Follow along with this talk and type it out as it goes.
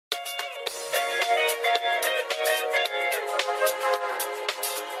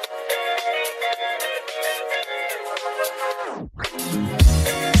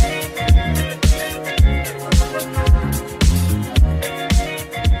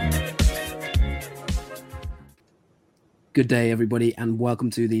Good day, everybody, and welcome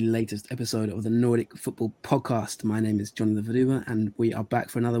to the latest episode of the Nordic Football Podcast. My name is Jonathan Vaduma, and we are back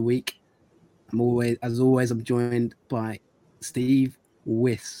for another week. As always, I'm joined by Steve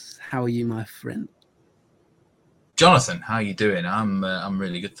Wiss. How are you, my friend? Jonathan, how are you doing? I'm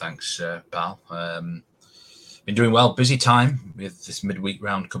really good, thanks, pal. Been doing well. Busy time with this midweek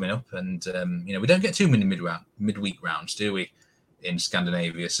round coming up, and we don't get too many midweek rounds, do we? In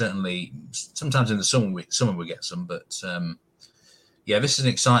Scandinavia, certainly. Sometimes in the summer we get some, but this is an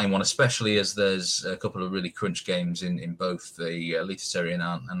exciting one, especially as there's a couple of really crunch games in both the Eliteserien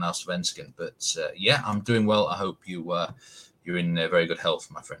and Allsvenskan. But I'm doing well. I hope you're in very good health,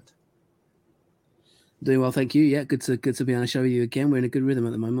 my friend. Doing well, thank you. Yeah, good to be on a show with you again. We're in a good rhythm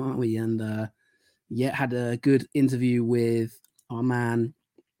at the moment, aren't we? And had a good interview with our man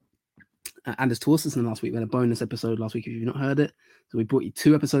Anders Torstensson last week. We had a bonus episode last week if you've not heard it. So we brought you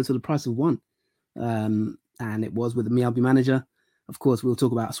 2 episodes for the price of 1. And it was with the Mjällby manager. Of course, we'll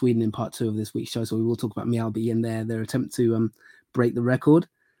talk about Sweden in part 2 of this week's show. So we will talk about Mjällby and their attempt to break the record.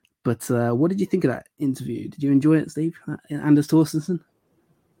 But what did you think of that interview? Did you enjoy it, Steve? Anders Torstensson?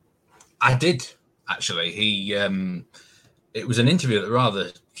 I did, actually. It was an interview that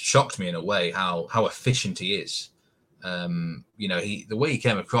rather shocked me in a way, how efficient he is. The way he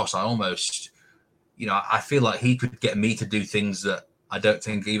came across, I almost, I feel like he could get me to do things that I don't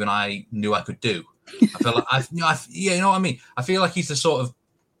think even I knew I could do. I feel like you know what I mean? I feel like he's the sort of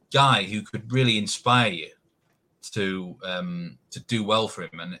guy who could really inspire you to do well for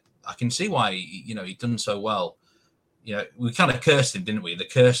him. And I can see why, he'd done so well. We kind of cursed him, didn't we? The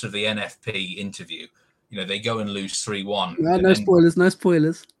curse of the NFP interview. They go and lose 3-1. No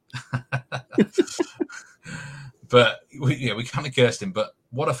spoilers. But we kind of cursed him. But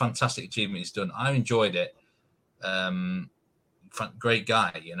what a fantastic achievement he's done. I enjoyed it. Great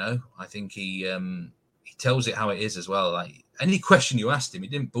guy, I think he tells it how it is as well. Like any question you asked him, he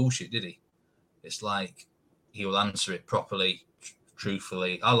didn't bullshit, did he? It's like he will answer it properly,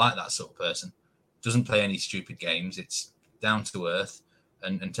 truthfully. I like that sort of person. Doesn't play any stupid games. It's down to earth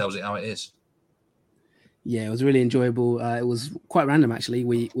and tells it how it is. Yeah, it was really enjoyable. It was quite random, actually.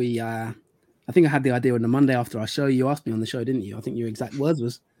 We I think I had the idea on the Monday after our show. You asked me on the show, didn't you? I think your exact words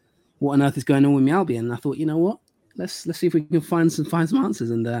was, "What on earth is going on with Mjällby?" And I thought, you know what? Let's see if we can find some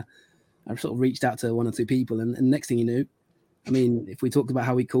answers. And I sort of reached out to 1 or 2 people, and next thing you knew, I mean, if we talked about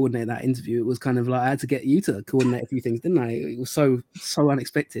how we coordinated that interview, it was kind of like I had to get you to coordinate a few things, didn't I? It was so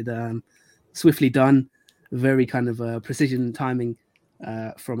unexpected, swiftly done, very kind of precision timing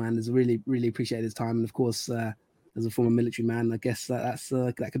from Anders. Really, really appreciate his time, and of course, as a former military man, I guess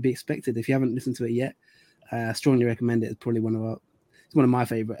that could be expected. If you haven't listened to it yet, strongly recommend it. It's probably one of my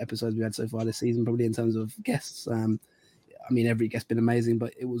favorite episodes we had so far this season, probably in terms of guests. I mean, every guest been amazing,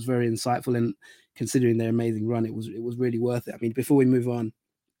 but it was very insightful, and considering their amazing run, it was really worth it. I mean, before we move on,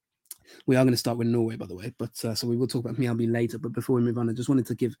 we are going to start with Norway, by the way, but so we will talk about Mjällby later. But before we move on, I just wanted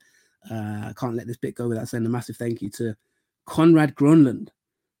to give, I can't let this bit go without saying a massive thank you to Conrad Gronlund,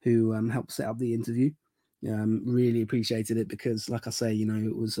 who helped set up the interview. Really appreciated it because, like I say,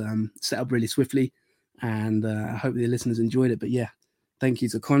 it was set up really swiftly, and I hope the listeners enjoyed it. But yeah, thank you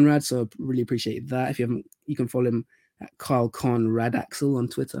to Conrad. So really appreciate that. If you haven't, you can follow him at Kyle Conradaxel on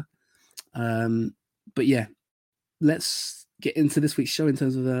Twitter. But yeah, let's get into this week's show in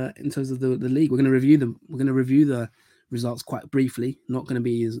terms of the league. We're going to review them. We're going to review the results quite briefly. Not going to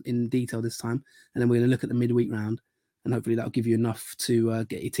be as in detail this time, and then we're going to look at the midweek round. And hopefully that'll give you enough to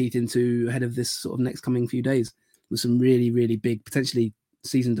get your teeth into ahead of this sort of next coming few days with some really, really big, potentially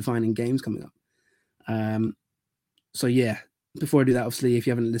season-defining games coming up. So yeah, before I do that, obviously, if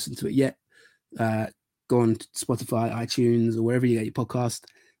you haven't listened to it yet, go on to Spotify, iTunes, or wherever you get your podcast.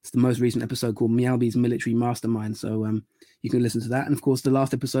 It's the most recent episode called Mjällby's Military Mastermind. So you can listen to that. And of course, the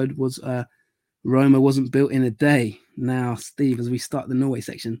last episode was Roma wasn't built in a day. Now, Steve, as we start the Norway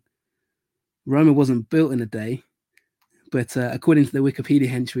section, Roma wasn't built in a day. But according to the Wikipedia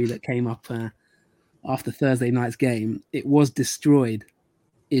entry that came up after Thursday night's game, it was destroyed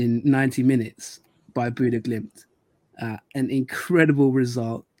in 90 minutes by Bodø Glimt. An incredible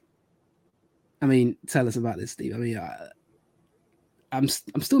result. I mean, tell us about this, Steve. I mean, I'm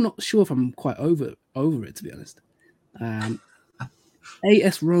still not sure if I'm quite over it, to be honest.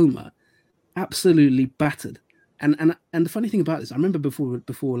 AS Roma absolutely battered. And the funny thing about this, I remember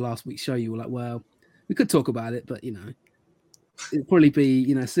before last week's show, you were like, well, we could talk about it, but it'd probably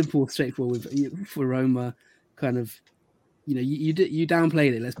be simple, straightforward for Roma. Kind of, you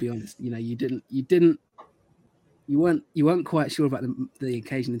downplayed it. Let's be honest. You weren't quite sure about the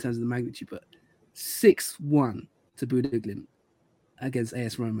occasion in terms of the magnitude, but 6-1 to Bodø Glimt against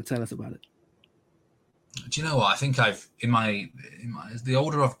AS Roma. Tell us about it. Do you know what? I think I've in my the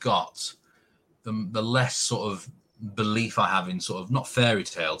older I've got, the less sort of belief I have in sort of not fairy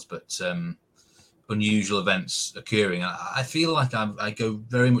tales, but unusual events occurring. I feel like I go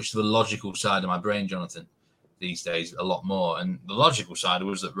very much to the logical side of my brain, Jonathan, these days a lot more. And the logical side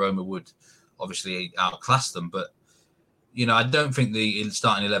was that Roma would obviously outclass them, but I don't think the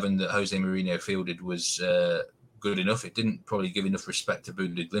starting 11 that Jose Mourinho fielded was good enough. It didn't probably give enough respect to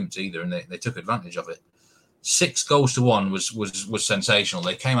Bodø/Glimt either, and they took advantage of it. 6-1 was sensational.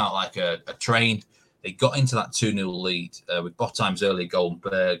 They came out like a train. They got into that 2-0 lead with Botheim's early goal,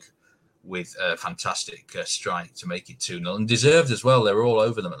 Berg with a fantastic strike to make it 2-0, and deserved as well. They were all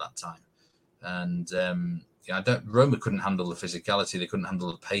over them at that time. And Roma couldn't handle the physicality. They couldn't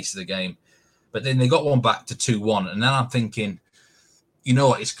handle the pace of the game. But then they got one back to 2-1. And then I'm thinking, you know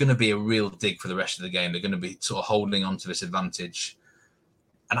what? It's going to be a real dig for the rest of the game. They're going to be sort of holding on to this advantage.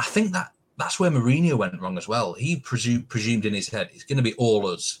 And I think that's where Mourinho went wrong as well. He presumed in his head, it's going to be all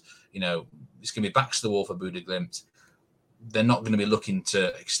us. It's going to be backs to the wall for Bodø/Glimt. They're not going to be looking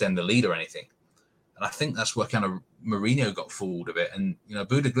to extend the lead or anything. And I think that's where kind of Mourinho got fooled a bit. And,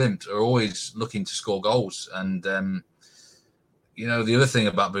 Bodø/Glimt are always looking to score goals. And, the other thing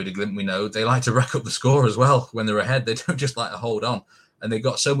about Bodø/Glimt, we know, they like to rack up the score as well when they're ahead. They don't just like to hold on. And they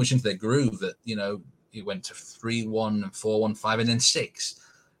got so much into their groove that, it went to 3-1 and 4-1, 5, and then 6.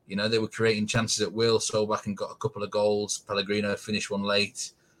 They were creating chances at will. Solbakken and got a couple of goals. Pellegrino finished one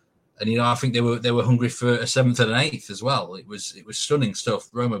late. And, I think they were hungry for a 7th and an 8th as well. It was stunning stuff.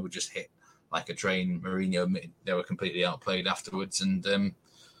 Roma would just hit like a train. Mourinho admitted they were completely outplayed afterwards. And,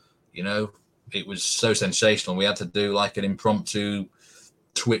 it was so sensational. We had to do like an impromptu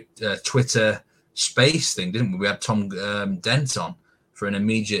Twitter space thing, didn't we? We had Tom Dent on for an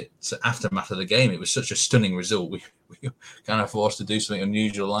immediate aftermath of the game. It was such a stunning result. We kind of forced to do something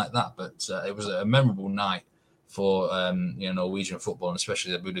unusual like that. But it was a memorable night for Norwegian football, and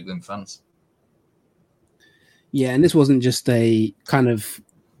especially the Bodø/Glimt fans. Yeah, and this wasn't just a kind of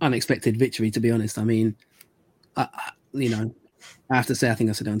unexpected victory, to be honest. I mean, I have to say, I think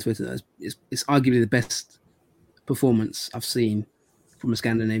I said it on Twitter, it's arguably the best performance I've seen from a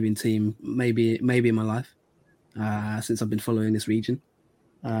Scandinavian team, maybe in my life, since I've been following this region,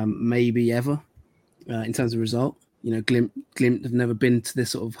 maybe ever, in terms of result. Glimt have never been to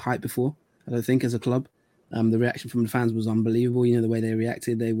this sort of height before, I don't think, as a club. The reaction from the fans was unbelievable. The way they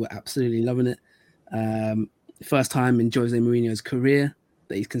reacted, they were absolutely loving it. First time in Jose Mourinho's career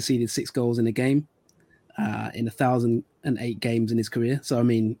that he's conceded 6 goals in a game, in 1,008 games in his career. So, I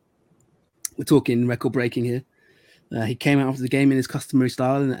mean, we're talking record breaking here. He came out after the game in his customary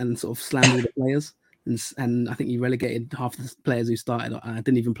style and sort of slammed all the players. And I think he relegated half the players who started.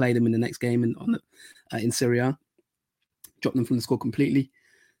 Didn't even play them in the next game in Serie A. Dropped them from the squad completely.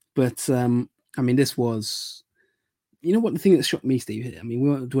 But, I mean, this was... what the thing that shocked me, Steve, I mean, we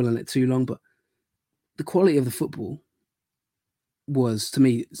won't dwell on it too long, but the quality of the football was, to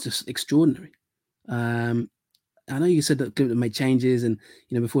me, just extraordinary. I know you said that Glimt made changes, and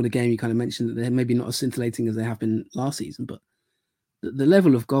before the game you kind of mentioned that they're maybe not as scintillating as they have been last season, but the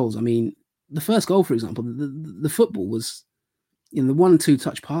level of goals. I mean, the first goal, for example, the football was the 1-2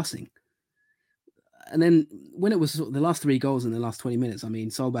 touch passing, and then when it was sort of the last 3 goals in the last 20 minutes, I mean,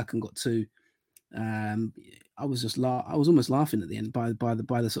 Solbakken got 2. I was almost laughing at the end by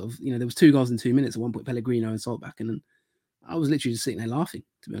the sort of there was 2 goals in 2 minutes at one point, Pellegrino and Solbakken, and I was literally just sitting there laughing,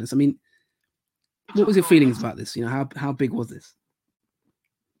 to be honest. I mean, what was your feelings about this? How big was this?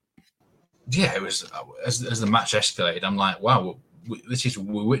 Yeah, it was as the match escalated. I'm like, wow,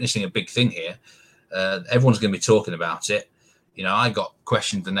 we're witnessing a big thing here. Everyone's going to be talking about it. I got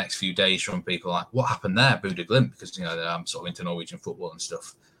questioned the next few days from people like, what happened there, Bodø/Glimt? Because I'm sort of into Norwegian football and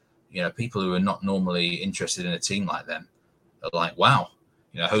stuff. People who are not normally interested in a team like them are like, wow,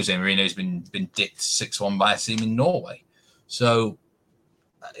 Jose Mourinho's been dicked 6-1 by a team in Norway. So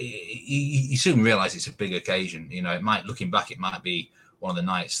you soon realise it's a big occasion. Looking back, it might be one of the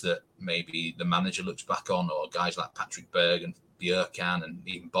nights that maybe the manager looks back on, or guys like Patrick Berg and Bjørkan and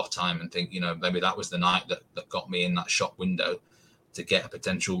even Botheim, and think, maybe that was the night that got me in that shop window to get a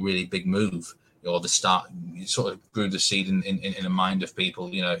potential really big move, or the start. You sort of grew the seed in the mind of people.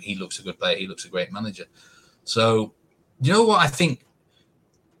 He looks a good player. He looks a great manager. So, what I think?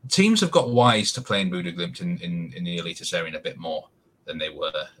 Teams have got wise to playing Bodø/Glimt in the Eliteserien a bit more than they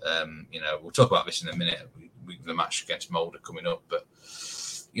were. We'll talk about this in a minute. The match against Molde coming up, but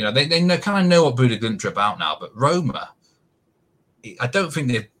they kind of know what Bodø/Glimt are about now. But Roma, I don't think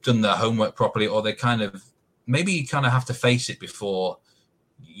they've done their homework properly, or they maybe you kind of have to face it before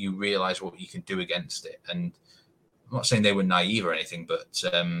you realise what you can do against it. And I'm not saying they were naive or anything, but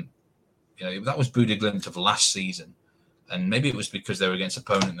that was Buda Glimt of last season. And maybe it was because they were against an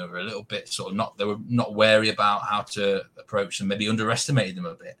opponent that were a little bit they were not wary about how to approach them, maybe underestimated them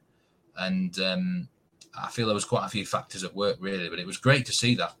a bit. And I feel there was quite a few factors at work, really. But it was great to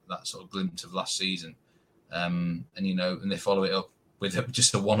see that sort of glimpse of last season. And they follow it up with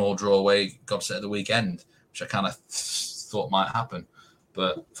just a 1-1 draw away, Godset at the weekend, which I kind of thought might happen.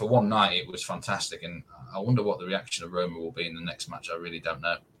 But for one night, it was fantastic. And I wonder what the reaction of Roma will be in the next match. I really don't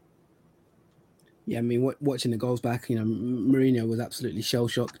know. Yeah, I mean, watching the goals back, Mourinho was absolutely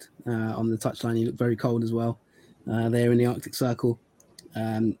shell-shocked on the touchline. He looked very cold as well there in the Arctic Circle.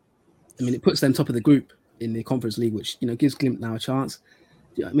 It puts them top of the group in the Conference League, which, gives Glimt now a chance.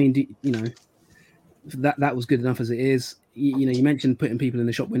 I mean, that was good enough as it is. You mentioned putting people in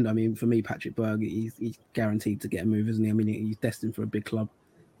the shop window. I mean, for me, Patrick Berg, he's guaranteed to get a move, isn't he? I mean, he's destined for a big club.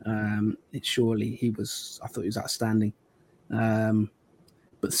 I thought he was outstanding.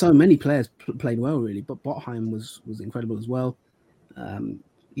 But so many players played well, really. But Botheim was incredible as well.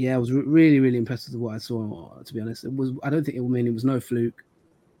 I was really, really impressed with what I saw, to be honest. I don't think it was no fluke.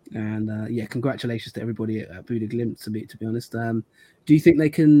 And congratulations to everybody at Buda Glimt, to be honest. Do you think they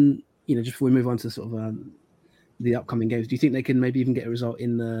can, just before we move on to sort of the upcoming games, do you think they can maybe even get a result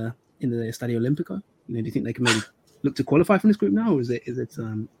in the Stadio Olimpico? Do you think they can maybe look to qualify from this group now, or was it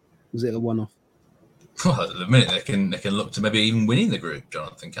a one-off? Well, at the minute they can look to maybe even winning the group,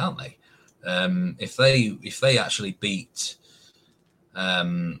 Jonathan, can't they? If they actually beat,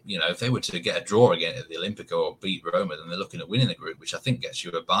 if they were to get a draw again at the Olimpico or beat Roma, then they're looking at winning the group, which I think gets you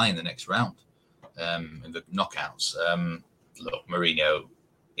a bye in the next round in the knockouts. Look, Mourinho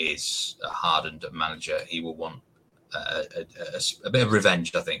is a hardened manager. He will want a bit of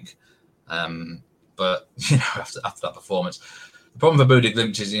revenge, I think. But after that performance, the problem for Buda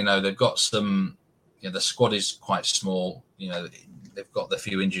Glimt is they've got some. The squad is quite small. They've got the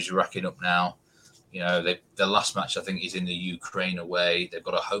few injuries racking up now. Their last match, I think, is in the Ukraine away. They've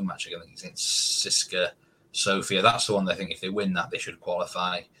got a home match again. I think it's against CSKA Sofia. That's the one they think if they win that, they should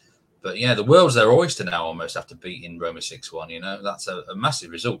qualify. But the world's their oyster now, almost after beating Roma 6-1. That's a massive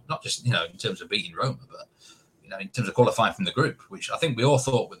result, not just in terms of beating Roma, but in terms of qualifying from the group, which I think we all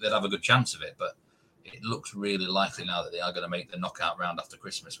thought they'd have a good chance of it. But it looks really likely now that they are going to make the knockout round after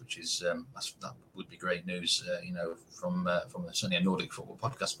Christmas, which is that would be great news, from certainly a Nordic football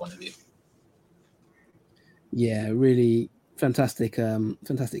podcast point of view. Yeah, really fantastic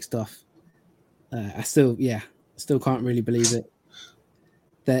stuff. I still can't really believe it.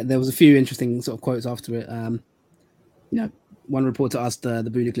 There was a few interesting sort of quotes after it. One reporter asked the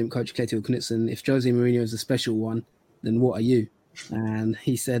Buda Glimt coach Kjetil Knutsen, if Jose Mourinho is a special one, then what are you? And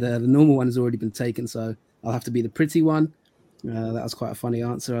he said, the normal one has already been taken, so I'll have to be the pretty one. That was quite a funny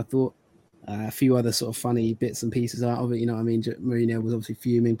answer, I thought. A few other sort of funny bits and pieces out of it. Mourinho was obviously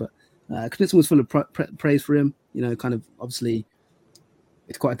fuming, but Knutsen was full of praise for him. Kind of obviously,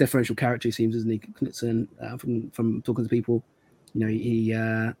 it's quite a differential character, he seems, isn't he? Knutsen, from talking to people, he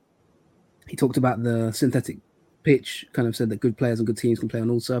talked about the synthetic pitch, kind of said that good players and good teams can play on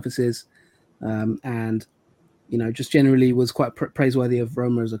all surfaces, and just generally was quite praiseworthy of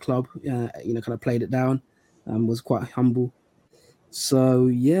Roma as a club. Kind of played it down, was quite humble. So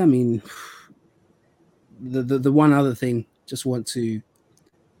yeah, I mean, the one other thing just want to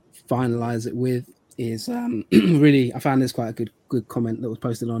finalize it with is really, I found this quite a good comment that was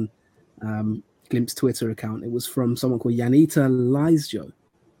posted on Glimt's Twitter account. It was from someone called Janita Lysjo,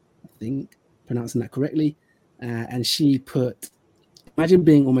 I think, pronouncing that correctly, and she put, imagine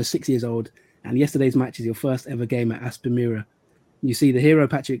being almost 6 years old and yesterday's match is your first ever game at Aspemira. You see the hero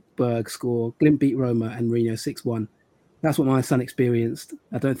Patrick Berg score, Glimt beat Roma and Mourinho 6-1. That's what my son experienced.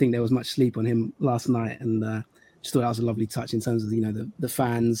 I don't think there was much sleep on him last night, and just thought that was a lovely touch in terms of the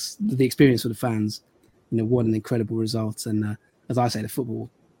fans, the experience for the fans. What an incredible result. And as I say, the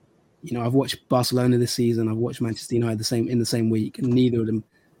football. I've watched Barcelona this season. I've watched Manchester United in the same week, and neither of them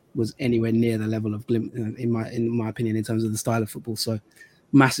was anywhere near the level of Glimt, in my opinion, in terms of the style of football. So,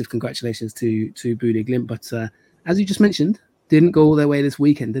 massive congratulations to Buda Glimt. But as you just mentioned, didn't go all their way this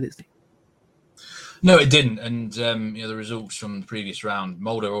weekend, did it, Steve? No, it didn't. And the results from the previous round,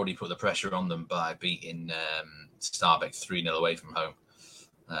 Molde already put the pressure on them by beating Starbek 3-0 away from home.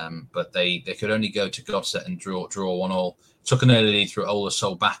 But they could only go to Godset and draw 1-1. Took an early lead through Ola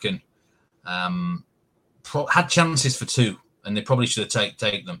Solbakken. Had chances for 2, and they probably should have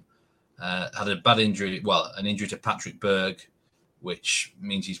taken them. Had a bad injury, an injury to Patrick Berg, which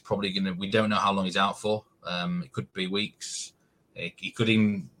means he's probably going to, we don't know how long he's out for. It could be weeks. He could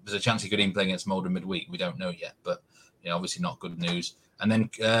even, there's a chance he could even play against Molde midweek. We don't know yet, but obviously not good news. And then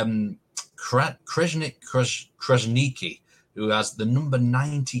Krasniki who has the number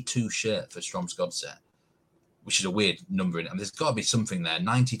 92 shirt for Strømsgodset, which is a weird number in it. I mean, there's got to be something there.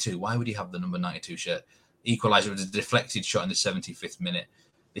 92. Why would he have the number 92 shirt? Equaliser with a deflected shot in the 75th minute.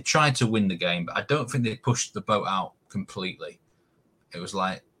 They tried to win the game, but I don't think they pushed the boat out completely. It was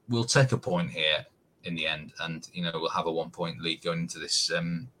like, we'll take a point here in the end, and we'll have a 1 point lead going into this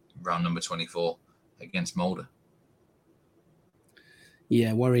round number 24 against Molde.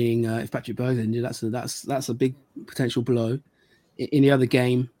 Yeah, worrying if Patrick Berg's injured. That's a big potential blow. In the other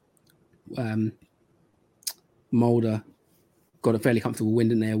game, Molde got a fairly comfortable win,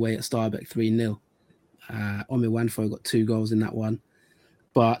 didn't they, away at Stabæk 3-0. Omir Wanfo got 2 goals in that one,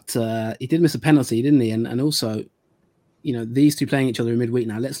 but he did miss a penalty, didn't he? And also, these two playing each other in midweek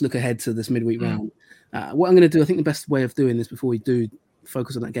now. Let's look ahead to this midweek round. What I'm going to do, I think the best way of doing this before we do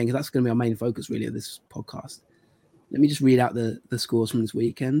focus on that game, because that's going to be our main focus really of this podcast. Let me just read out the scores from this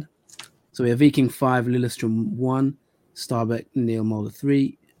weekend. So we have Viking 5, Lillestrøm 1, Stabæk 0, Molde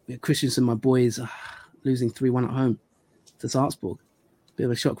 3. We have Christiansen, my boys, losing 3-1 at home to Sarpsborg. Bit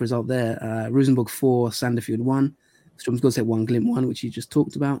of a shock result there. Rosenborg 4, Sandefjord 1. Strømsgodset 1, Glimt 1, which you just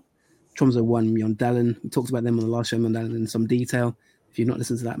talked about. Tromsø 1, Mjøndalen. We talked about them on the last show, Mjøndalen, in some detail. If you've not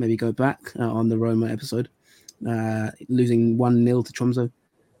listened to that, maybe go back on the Roma episode. Losing 1-0 to Tromsø.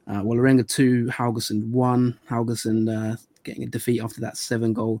 Vålerenga 2, Haugesund 1. Haugesund getting a defeat after that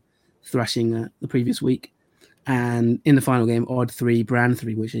 7-goal thrashing the previous week. And in the final game, Odd 3, Brann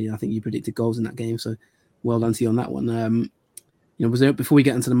 3, which I think you predicted goals in that game. So well done to you on that one. Was there, before we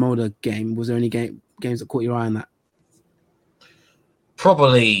get into the Molde game, was there any games that caught your eye on that?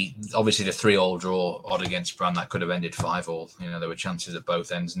 Probably, obviously, the 3-3 draw Odd against Brann that could have ended 5-5. There were chances at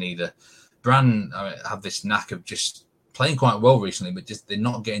both ends. Neither Brann have this knack of just playing quite well recently, but just they're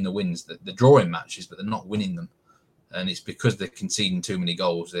not getting the wins. They're drawing matches, but they're not winning them, and it's because they're conceding too many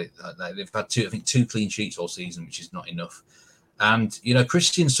goals. They've had 2 clean sheets all season, which is not enough. And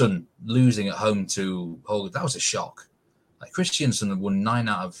Kristiansund losing at home to Holger, that was a shock. Like Kristiansund had won 9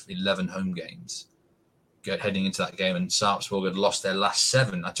 out of 11 home games heading into that game, and Sarpsborg had lost their last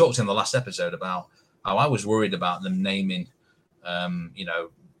 7. I talked to him in the last episode about how I was worried about them naming,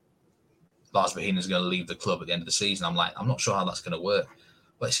 Lars Bohinen is going to leave the club at the end of the season. I'm like, I'm not sure how that's going to work.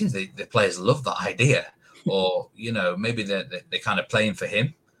 Well, it seems the players love that idea, or maybe they're kind of playing for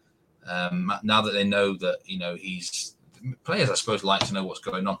him. Now that they know that he's players, I suppose, like to know what's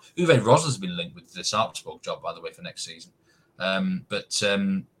going on. Uwe Rosler has been linked with the Sarpsborg job, by the way, for next season. But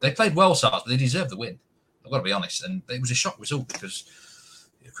they played well, Sarpsborg. They deserved the win. I've got to be honest, and it was a shock result because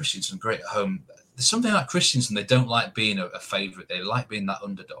Kristiansund great at home. There's something like Kristiansund, they don't like being a favourite. They like being that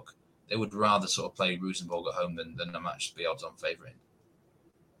underdog. They would rather sort of play Rosenborg at home than a match to be odds-on favourite.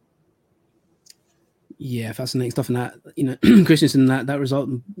 Yeah, fascinating stuff. And that, Kristiansund, that result,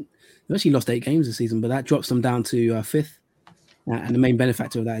 they actually lost 8 games this season, but that drops them down to 5th. And the main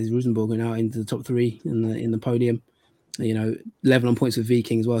benefactor of that is Rosenborg, who are now into the top 3 in the podium. Level on points with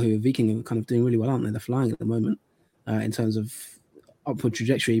Viking as well, who Viking are kind of doing really well, aren't they? They're flying at the moment in terms of upward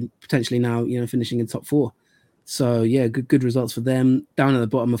trajectory, potentially now, finishing in top 4. So yeah, good results for them. Down at the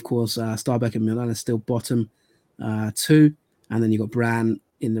bottom, of course, Stabæk and Milan are still bottom 2, and then you've got Brann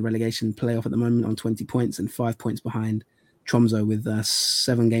in the relegation playoff at the moment on 20 points and 5 points behind Tromsø with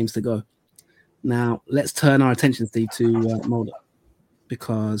 7 games to go. Now let's turn our attention, Steve, to Molde,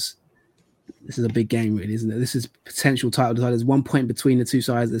 because this is a big game, really, isn't it? This is potential title decider. There's 1 point between the two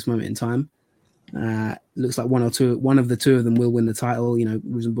sides at this moment in time. Looks like one of the two of them will win the title.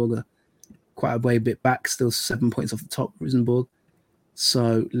 Rosenborg are quite a way bit back, still 7 points off the top, Rosenborg.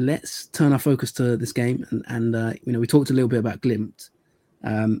 So let's turn our focus to this game, and we talked a little bit about Glimt.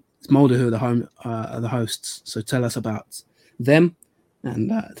 It's Molde who are the hosts. So tell us about them and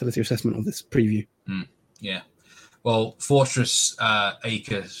tell us your assessment of this preview. Yeah, well, Fortress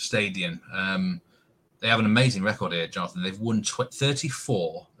Aker Stadium. They have an amazing record here, Jonathan. They've won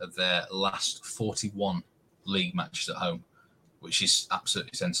 34 of their last 41 league matches at home, which is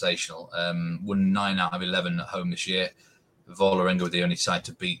absolutely sensational. Won 9 out of 11 at home this year. Vålerenga were the only side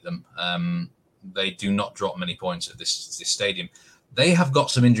to beat them. They do not drop many points at this stadium. They have got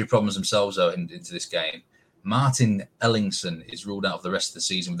some injury problems themselves, though, into this game. Martin Ellingsen is ruled out for the rest of the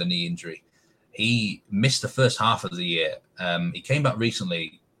season with a knee injury. He missed the first half of the year. He came back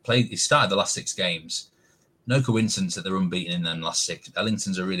recently, he started the last 6 games. No coincidence that they're unbeaten in them last 6.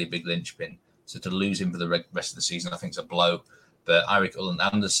 Ellingsen's a really big linchpin. So to lose him for the rest of the season, I think is a blow. But Eirik Ulland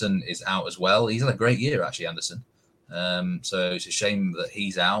Andersen is out as well. He's had a great year, actually, Andersen. So it's a shame that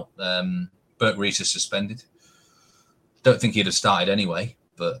he's out. Bert Rees is suspended. Don't think he'd have started anyway,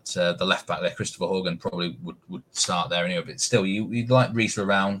 but the left back there, Christopher Horgan, probably would start there anyway. But still, you'd like Rees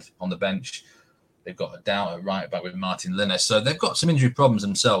around on the bench. They've got a doubt at right back with Martin Linnes. So they've got some injury problems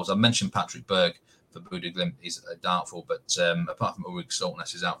themselves. I mentioned Patrick Berg for Bodø/Glimt is doubtful, but apart from Ulrik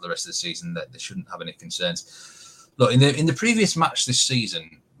Saltnes is out for the rest of the season, that they shouldn't have any concerns. Look, in the previous match this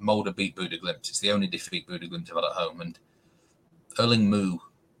season, Molde beat Bodø/Glimt. It's the only defeat Bodø/Glimt have had at home, and Erling Moe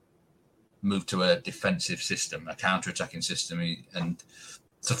moved to a defensive system, a counter-attacking system, and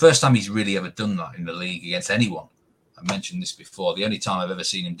it's the first time he's really ever done that in the league against anyone. I mentioned this before. The only time I've ever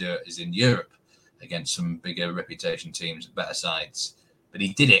seen him do it is in Europe against some bigger reputation teams, better sides. But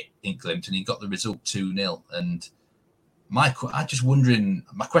he did it in Glimt, and he got the result 2-0. And I'm just wondering,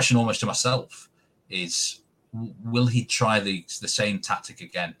 my question almost to myself is, will he try the same tactic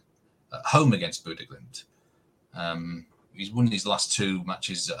again at home against Bodø/Glimt? He's won his last 2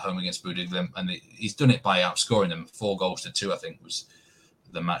 matches at home against Bodø/Glimt, and he's done it by outscoring them. 4-2, I think, was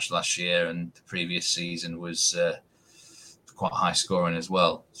the match last year, and the previous season was quite high scoring as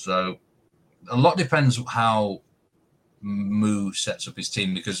well. So a lot depends how Moe sets up his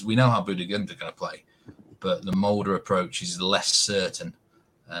team, because we know how Bodø/Glimt are going to play, but the Molde approach is less certain,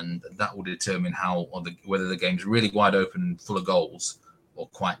 and that will determine whether the game's really wide open and full of goals or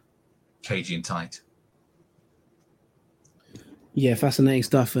quite cagey and tight. Yeah, fascinating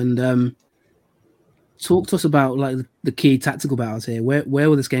stuff. And talk to us about like the key tactical battles here. Where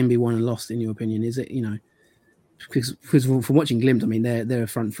will this game be won and lost, in your opinion? Is it, because from watching Glimt, I mean, they're a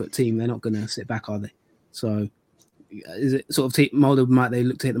front foot team. They're not going to sit back, are they? So is it sort of Molde, might they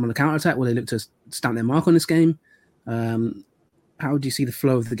look to hit them on the counter attack? Will they look to stamp their mark on this game? How do you see the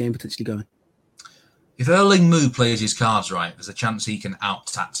flow of the game potentially going? If Erling Moe plays his cards right, there's a chance he can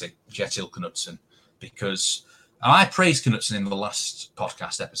out-tactic Kjetil Knutsen, because I praised Knutsen in the last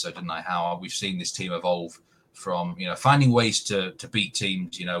podcast episode, didn't I? How we've seen this team evolve from, finding ways to beat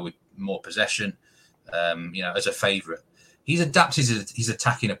teams, with more possession, as a favourite. He's adapted his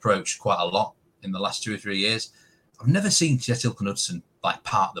attacking approach quite a lot in the last 2 or 3 years. I've never seen Kjetil Knutsen like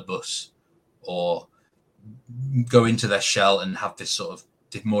park the bus or go into their shell and have this sort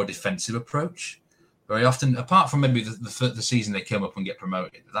of more defensive approach. Very often, apart from maybe the season they came up and get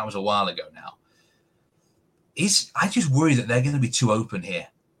promoted, that was a while ago now. I just worry that they're going to be too open here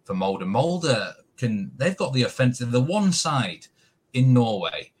for Molde. They've got the offensive, the one side in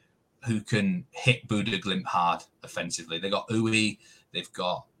Norway who can hit Bodø/Glimt hard offensively. They've got Ui, they've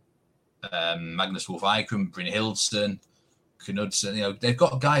got Magnus Wolff Eikrem, Brynhildsen, Knudsen. They've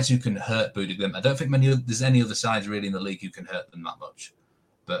got guys who can hurt Bodø/Glimt. I don't think there's any other sides really in the league who can hurt them that much,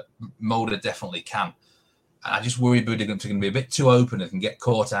 but Molde definitely can. And I just worry Bodø/Glimt are going to be a bit too open. They can get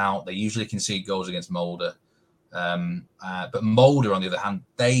caught out. They usually concede goals against Molde. But Molde, on the other hand,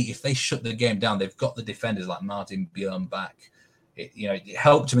 if they shut the game down, they've got the defenders like Martin Bjørn back. It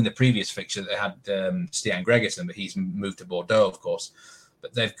helped them in the previous fixture. They had Stian Gregersen, but he's moved to Bordeaux, of course.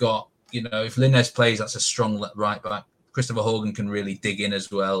 But they've got, if Linnes plays, that's a strong right back. Christopher Horgan can really dig in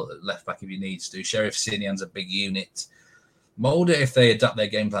as well, left back if he needs to. Sheriff Sinjan's a big unit. Molde, if they adapt their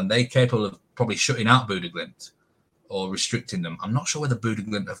game plan, they're capable of probably shutting out Bodø/Glimt or restricting them. I'm not sure whether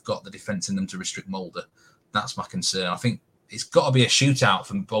Bodø/Glimt have got the defence in them to restrict Molde. That's my concern. I think it's got to be a shootout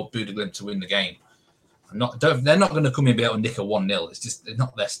for Bodø/Glimt to win the game. They're not going to come in and be able to nick a 1-0. It's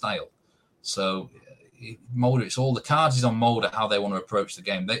not their style. So Molde, it's all the cards is on Molde how they want to approach the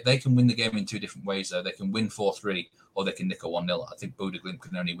game. They can win the game in 2 different ways, though. They can win 4-3 or they can nick a 1-0. I think Bodø/Glimt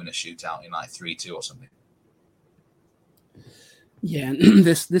can only win a shootout in like 3-2 or something. Yeah, and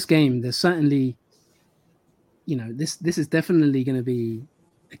this game, there's certainly, this is definitely going to be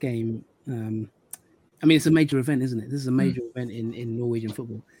a game. It's a major event, isn't it? This is a major event in Norwegian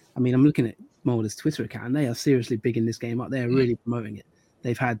football. I mean, I'm looking at Molde's Twitter account, and they are seriously bigging this game up. They're really promoting it.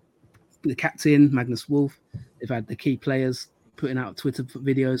 They've had the captain, Magnus Wolff. They've had the key players putting out Twitter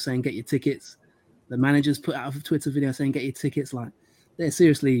videos saying, get your tickets. The managers put out a Twitter video saying, get your tickets. Like, they're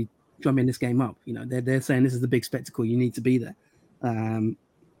seriously drumming this game up. They're saying this is the big spectacle. You need to be there.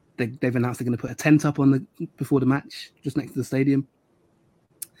 They've announced they're going to put a tent up before the match, just next to the stadium.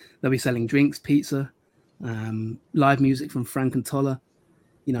 They'll be selling drinks, pizza, live music from Frank and Tolla.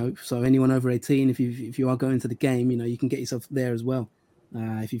 So anyone over 18, if you are going to the game, you can get yourself there as well.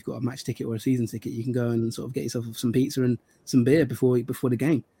 If you've got a match ticket or a season ticket, you can go and sort of get yourself some pizza and some beer before the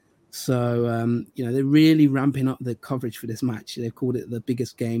game. So they're really ramping up the coverage for this match. They've called it the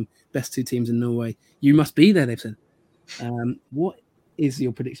biggest game, best 2 teams in Norway. You must be there, they've said. What is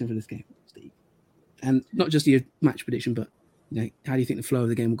your prediction for this game, Steve? And not just your match prediction, but how do you think the flow of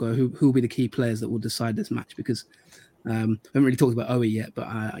the game will go? Who will be the key players that will decide this match? Because we haven't really talked about Owe yet, but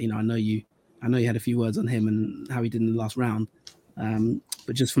I know you had a few words on him and how he did in the last round.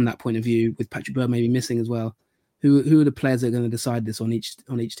 But just from that point of view, with Patrick Berg maybe missing as well, who are the players that are going to decide this on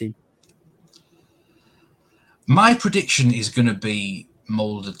each team? My prediction is going to be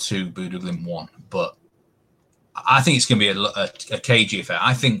Molde 2, Bodø/Glimt 1, but I think it's going to be a cagey affair.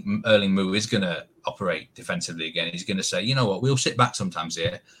 I think Erling Moe is going to operate defensively again. He's going to say, you know what, we'll sit back sometimes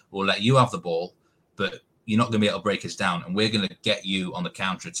here. We'll let you have the ball, but you're not going to be able to break us down, and we're going to get you on the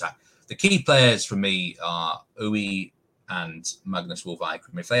counter-attack. The key players for me are Uwe and Magnus Wolff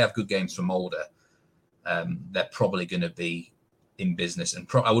Eikrem. If they have good games for Molde, they're probably going to be in business. And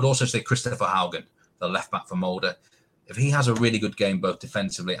I would also say Christopher Haugen, the left-back for Molde. If he has a really good game both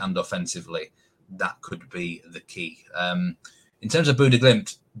defensively and offensively, that could be the key. In terms of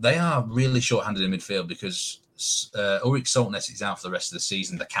Bodø/Glimt, they are really short-handed in midfield because Ulrik Saltnes is out for the rest of the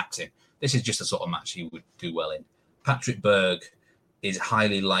season, the captain. This is just the sort of match he would do well in. Patrick Berg is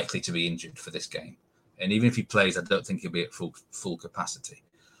highly likely to be injured for this game. And even if he plays, I don't think he'll be at full capacity.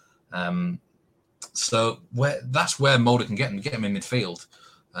 So that's where Molde can get him in midfield.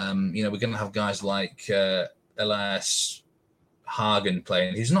 We're going to have guys like Elias Hagen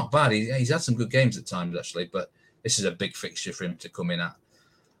playing. He's not bad. He's had some good games at times, actually, but this is a big fixture for him to come in at.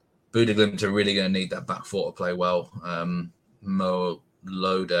 Bodø/Glimt are really going to need that back four to play well. Mo,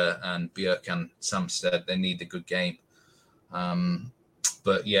 Loader, and Bjørkan Samsted, they need a good game.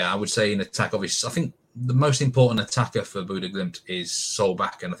 But yeah, I would say in attack, obviously, I think the most important attacker for Bodø/Glimt is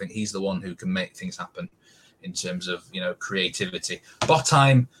Solbakken, and I think he's the one who can make things happen in terms of, creativity.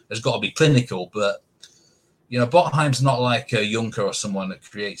 Botheim has got to be clinical, but, Botheim's not like a Juncker or someone that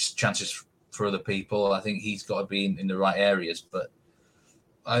creates chances for other people. I think he's got to be in the right areas, but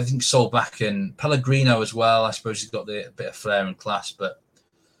I think Solbakken, Pellegrino as well, I suppose he's got a bit of flair and class, but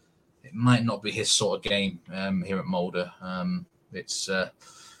it might not be his sort of game here at Molde.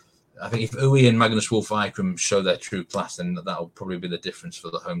 I think if Uwe and Magnus Wolff Eikrem show their true class, then that'll probably be the difference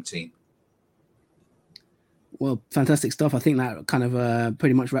for the home team. Well, fantastic stuff. I think that kind of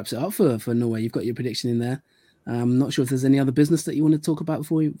pretty much wraps it up for Norway. You've got your prediction in there. I'm not sure if there's any other business that you want to talk about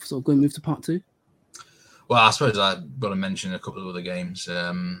before we sort of go and move to part two. Well, I suppose I've got to mention a couple of other games.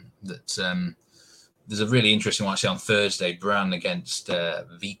 There's a really interesting one actually on Thursday, Brann against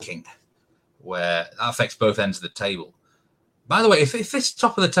Viking, where that affects both ends of the table. By the way, if this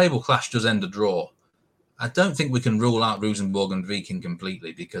top of the table clash does end a draw, I don't think we can rule out Rosenborg and Viking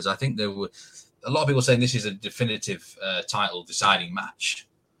completely, because I think there were a lot of people saying this is a definitive title deciding match.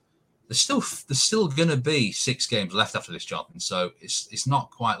 There's still going to be 6 games left after this, Jonathan. So it's not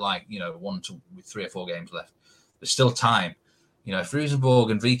quite like, with 3 or 4 games left. There's still time. If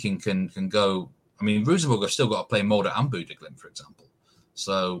Rosenborg and Viking can go, I mean, Rosenborg have still got to play Molde and Bodø/Glimt, for example.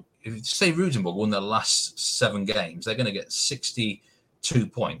 So if you say Rosenborg won their last 7 games, they're going to get 62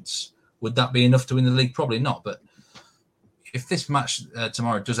 points. Would that be enough to win the league? Probably not. But if this match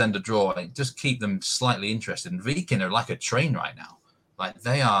tomorrow does end a draw, it does keep them slightly interested. And Viking are like a train right now. Like,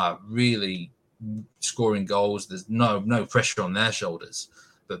 they are really scoring goals. There's no pressure on their shoulders.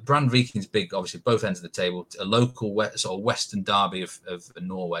 But Brann Viking's big, obviously, both ends of the table. A local sort of Western derby of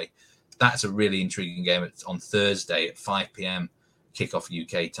Norway. That's a really intriguing game. It's on Thursday at 5 p.m. kickoff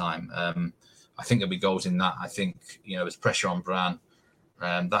UK time. I think there'll be goals in that. I think, there's pressure on Brann.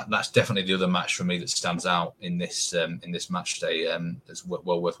 That's definitely the other match for me that stands out in this match day. That's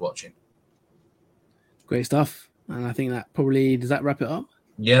well worth watching. Great stuff. And I think that probably, does that wrap it up?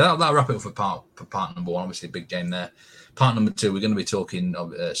 Yeah, that'll wrap it up for part number 1. Obviously, a big game there. Part number 2, we're going to be talking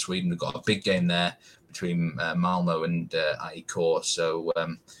of Sweden. We've got a big game there between Malmo and IK. So,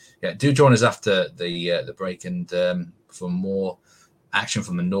 do join us after the break and for more action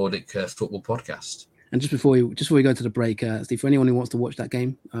from the Nordic Football Podcast. And just before we go to the break, Steve, for anyone who wants to watch that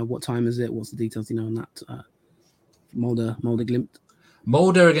game, what time is it? What's the details on that? Molde/Glimt.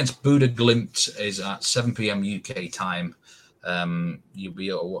 Molde against Bodø/Glimt is at 7 p.m. UK time. You'll be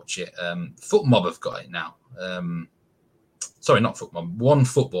able to watch it. FootMob have got it now. Sorry, not FootMob. One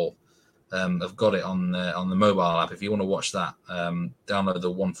Football have got it on the mobile app. If you want to watch that, download the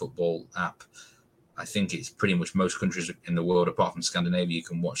One Football app. I think it's pretty much most countries in the world, apart from Scandinavia, you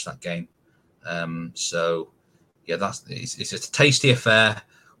can watch that game. It's a tasty affair.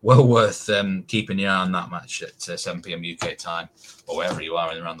 Well worth keeping your eye on that match at 7 p.m. UK time, or wherever you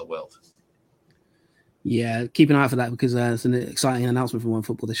are around the world. Yeah, keep an eye out for that, because it's an exciting announcement from One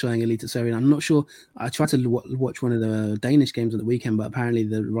Football. They're showing Eliteserien. I'm not sure. I tried to watch one of the Danish games at the weekend, but apparently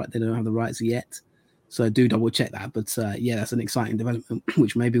they don't have the rights yet. So do double check that. But that's an exciting development,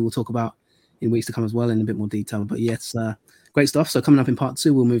 which maybe we'll talk about in weeks to come as well in a bit more detail. But yes, great stuff. So coming up in part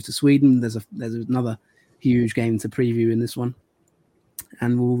 2, we'll move to Sweden. There's another huge game to preview in this one,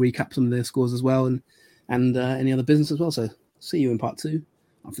 and we'll recap some of their scores as well, and any other business as well. So see you in part 2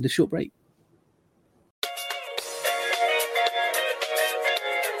 after this short break.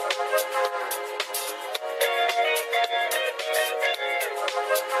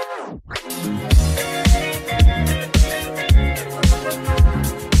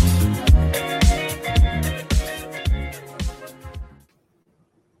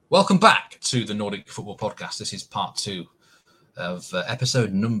 Welcome back to the Nordic Football Podcast. This is part 2 of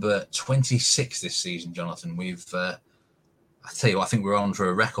episode number 26 this season, Jonathan. We've, I tell you what, I think we're on for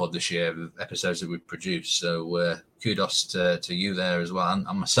a record this year of episodes that we've produced. So kudos to you there as well,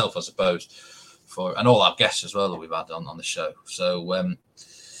 and myself, I suppose, and all our guests as well that we've had on the show. So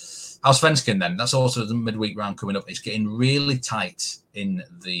Allsvenskan then, that's also the midweek round coming up. It's getting really tight in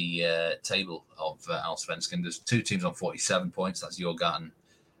the table of Allsvenskan. There's 2 teams on 47 points. That's Djurgården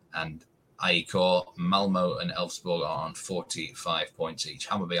and AIK. Malmo and Elfsborg are on 45 points each.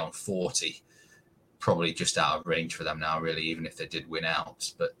 Hammarby on 40. Probably just out of range for them now, really, even if they did win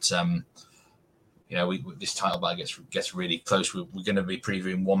out. But, this title battle gets really close. We're going to be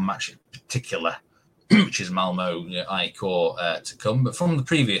previewing one match in particular, which is Malmo AIK to come. But from the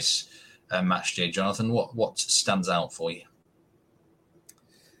previous match day, Jonathan, what stands out for you?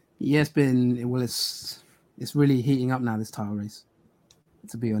 Yeah, it's really heating up now, this title race.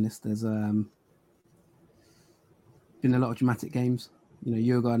 To be honest, there's been a lot of dramatic games.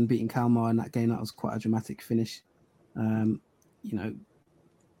 Djurgården beating Kalmar in that game, that was quite a dramatic finish. They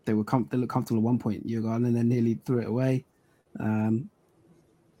looked comfortable at one point, Djurgården, and then nearly threw it away.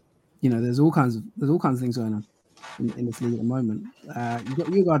 There's all kinds of things going on in this league at the moment. You've got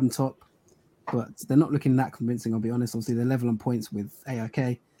Djurgården top, but they're not looking that convincing, I'll be honest. Obviously, they're level on points with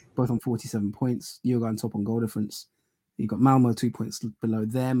AIK, both on 47 points. Djurgården top on goal difference. You've got Malmo 2 points below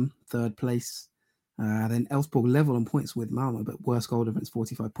them, third place. Then Elfsborg level on points with Malmo, but worse goal difference,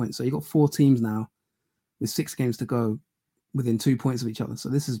 45 points. So you've got 4 teams now with 6 games to go within 2 points of each other. So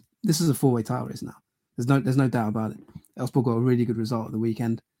this is a 4-way title race now. There's no doubt about it. Elfsborg got a really good result at the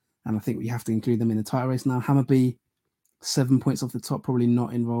weekend, and I think we have to include them in the title race now. Hammarby, 7 points off the top, probably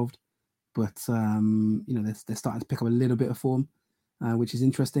not involved, but they're starting to pick up a little bit of form, which is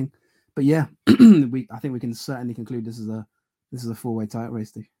interesting. But yeah, I think we can certainly conclude this is a 4-way title race,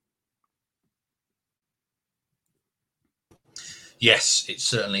 Steve. Yes, it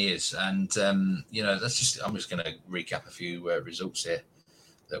certainly is. And, I'm just going to recap a few results here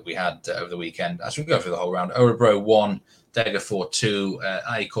that we had over the weekend. As we go through the whole round, Örebro 1, Degerfors 2,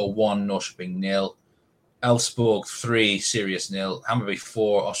 AIK 1, Norrköping 0, Elfsborg 3, Sirius 0, Hammarby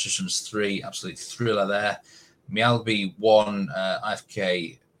 4, Östersunds 3, absolute thriller there. Mjällby 1,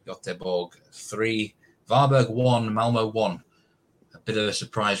 IFK Göteborg 3, Varberg 1, Malmo 1. A bit of a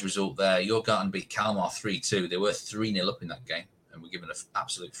surprise result there. Djurgården beat Kalmar 3-2. They were 3-0 up in that game and were given an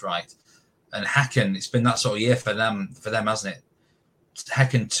absolute fright. And Häcken, it's been that sort of year for them, hasn't it?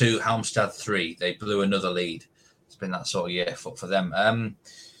 Häcken 2, Halmstad 3. They blew another lead. It's been that sort of year for them.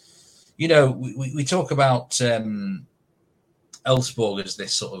 We talk about Elfsborg as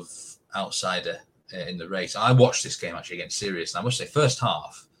this sort of outsider in the race. I watched this game actually against Sirius, and I must say, first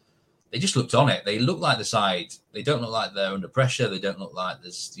half, they just looked on it. They look like the side. They don't look like they're under pressure. They don't look like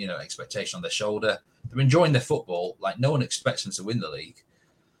there's expectation on their shoulder. They're enjoying their football. Like, no one expects them to win the league.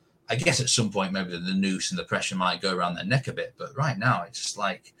 I guess at some point maybe the noose and the pressure might go around their neck a bit. But right now it's just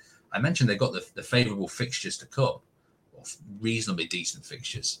like I mentioned, they've got the favourable fixtures to come, or reasonably decent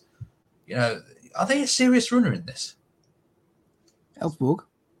fixtures. Are they a serious runner in this? Elfsborg?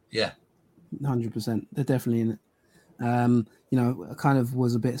 Yeah. 100%. They're definitely in it. I kind of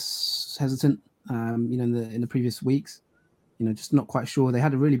was a bit hesitant, in the previous weeks, just not quite sure. They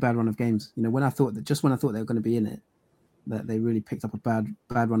had a really bad run of games. When I thought they were going to be in it, that they really picked up a bad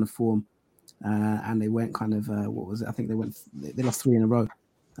run of form, and they went kind of what was it? I think they lost 3 in a row.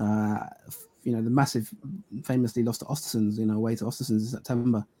 Famously lost to Östersunds, away to Östersunds in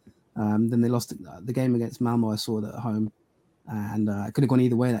September. Then they lost the game against Malmo. I saw that at home, and it could have gone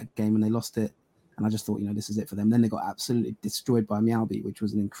either way that game, and they lost it. And I just thought, this is it for them. Then they got absolutely destroyed by Mjällby, which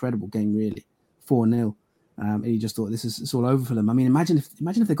was an incredible game, really, 4-0. And you just thought, it's all over for them. I mean, imagine if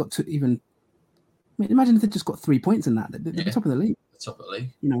they got to even. Imagine if they just got 3 points in that. They'd be top of the league. Top of the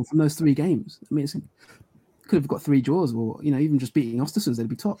league. From those 3 games. I mean, could have got 3 draws, or even just beating Östersunds, they'd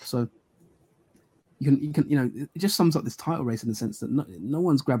be top. So you can it just sums up this title race in the sense that no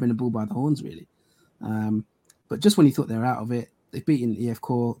one's grabbing the bull by the horns, really. But just when you thought they were out of it, they've beaten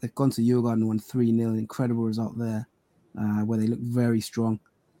IFK. They've gone to Djurgården and won 3-0. Incredible result there, where they look very strong.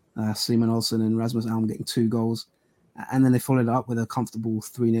 Simon Olsen and Rasmus Alm getting 2 goals. And then they followed it up with a comfortable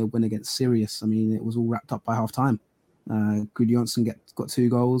 3-0 win against Sirius. I mean, it was all wrapped up by half time. Gudjonsson got 2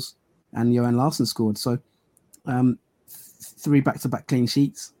 goals, and Johan Larsson scored. So 3 back-to-back clean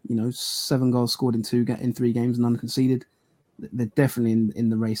sheets. 7 goals scored in 3 games, none conceded. They're definitely in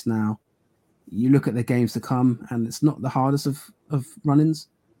the race now. You look at the games to come, and it's not the hardest of run-ins.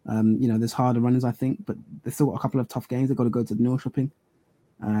 There's harder run-ins, I think, but they've still got a couple of tough games. They've got to go to Norrköping.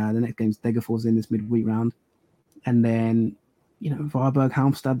 The next game's Degerfors in this midweek round. And then Varberg,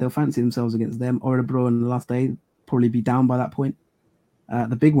 Halmstad, they'll fancy themselves against them. Örebro on the last day, probably be down by that point.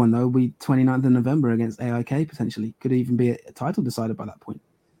 The big one, though, will be 29th of November against AIK, potentially. Could even be a title decided by that point.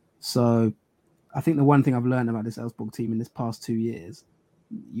 So I think the one thing I've learned about this Elfsborg team in this past 2 years,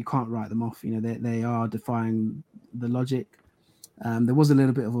 you can't write them off. They are defying the logic. There was a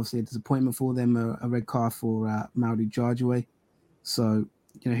little bit of, obviously, a disappointment for them, a red card for Maudie Jarjaway. So,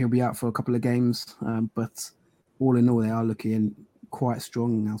 he'll be out for a couple of games. But all in all, they are looking quite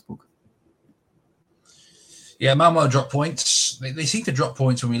strong in Elfsborg. Yeah, Malmo drop points. They seem to drop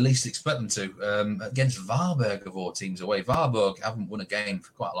points when we least expect them to. Against Varberg, of all teams away. Varberg haven't won a game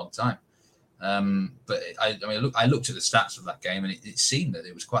for quite a long time. But I looked at the stats of that game, and it seemed that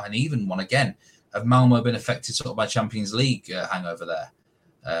it was quite an even one again. Have Malmo been affected sort of by Champions League hangover there?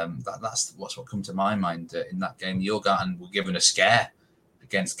 That's what come to my mind in that game. Djurgården were given a scare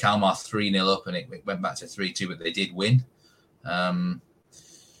against Kalmar 3-0 up, and it went back to 3-2, but they did win.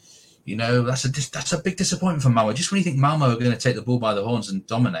 That's a big disappointment for Malmo. Just when you think Malmo are going to take the bull by the horns and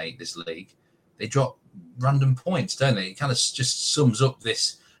dominate this league, they drop random points, don't they? It kind of just sums up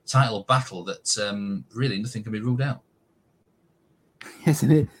this title battle that really nothing can be ruled out. Yes,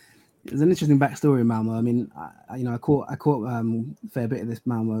 and there's an interesting backstory in Malmo. I mean, I caught a fair bit of this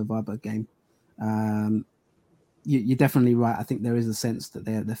Malmo Varberg game. You're definitely right. I think there is a sense that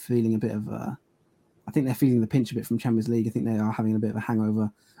they're feeling a bit of I think they're feeling the pinch a bit from Champions League. I think they are having a bit of a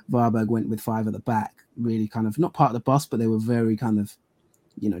hangover. Varberg went with 5 at the back, really kind of not part of the bus, but they were very kind of,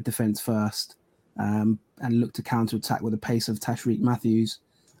 defense first, and looked to counter-attack with the pace of Tashreeq Matthews,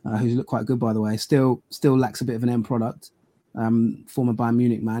 who's looked quite good, by the way. Still lacks a bit of an end product. Former Bayern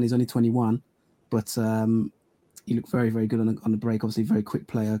Munich man. He's only 21, but he looked very, very good on the break. Obviously, very quick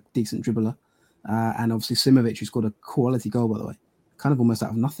player, decent dribbler. And obviously Simovic, who scored a quality goal, by the way, kind of almost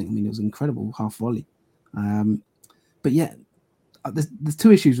out of nothing. I mean, it was an incredible half volley. But yeah, there's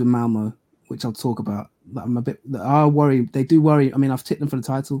 2 issues with Malmo, which I'll talk about. That are worried. They do worry. I mean, I've tipped them for the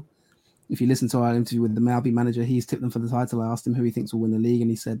title. If you listen to our interview with the Malby manager, he's tipped them for the title. I asked him who he thinks will win the league,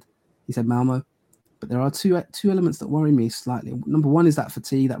 and he said Malmo. But there are two elements that worry me slightly. Number one is that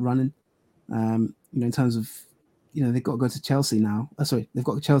fatigue, that running. In terms of, they've got to go to Chelsea now. They've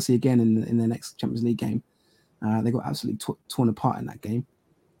got Chelsea again in their next Champions League game. They got absolutely torn apart in that game,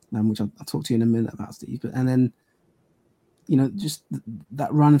 which I'll talk to you in a minute about, Steve. And then, just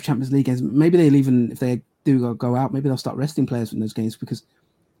that run of Champions League games. Maybe they'll even, if they do go out, maybe they'll start resting players in those games, because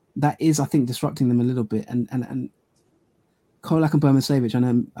that is, I think, disrupting them a little bit. And Kolak and Birmancevic,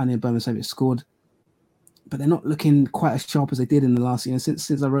 I know Birmancevic scored, but they're not looking quite as sharp as they did in the last,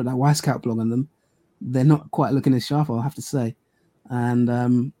 since I wrote that Wisecout blog on them, they're not quite looking as sharp, I'll have to say. And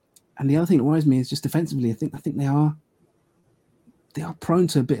the other thing that worries me is just defensively. I think they are prone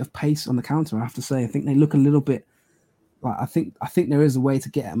to a bit of pace on the counter, I have to say. I think they look a little bit like, I think there is a way to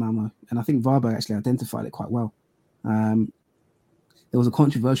get at Malmo, and I think Varberg actually identified it quite well. There was a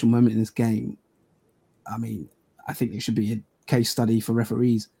controversial moment in this game. I mean, I think it should be a case study for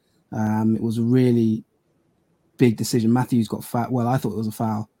referees. It was a really big decision. Matthews got foul. Well, I thought it was a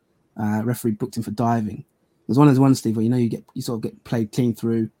foul. Referee booked him for diving. It was one of those ones, Steve, where you sort of get played clean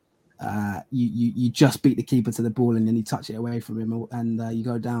through. You just beat the keeper to the ball, and then you touch it away from him, and you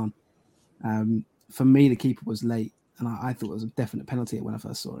go down. For me, the keeper was late, and I thought it was a definite penalty when I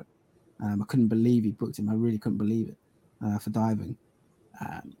first saw it. I couldn't believe he booked him. I really couldn't believe it for diving.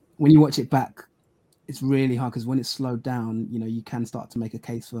 When you watch it back, it's really hard, because when it's slowed down, you can start to make a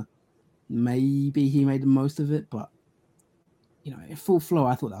case for maybe he made the most of it, but in full flow,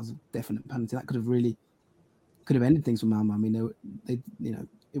 I thought that was a definite penalty. That could have ended things for Malmo. I mean, they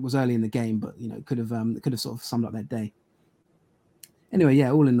it was early in the game, but it could have sort of summed up their day. Anyway,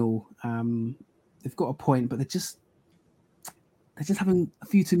 yeah, all in all, they've got a point, but they're just having a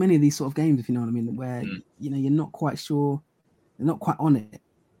few too many of these sort of games, if you know what I mean, where you're not quite sure, they're not quite on it,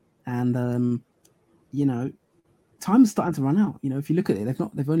 and time's starting to run out. If you look at it,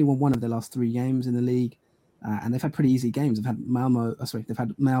 they've only won 1 of their last 3 games in the league, and they've had pretty easy games. They've had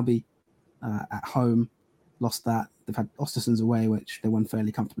Malby at home, lost that. They've had Östersunds away, which they won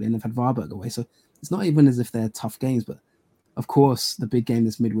fairly comfortably, and they've had Varberg away. So it's not even as if they're tough games, but of course the big game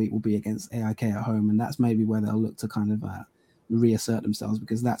this midweek will be against AIK at home, and that's maybe where they'll look to kind of reassert themselves,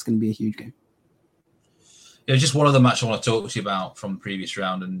 because that's going to be a huge game. Yeah, just one other match I want to talk to you about from the previous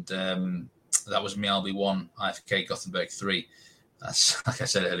round, and that was Mjällby 1, IFK Gothenburg 3. That's, like I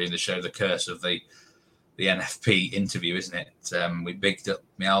said earlier in the show, the curse of the NFP interview, isn't it? We bigged up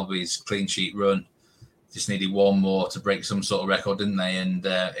Mjällby's clean sheet run. Just needed 1 more to break some sort of record, didn't they? And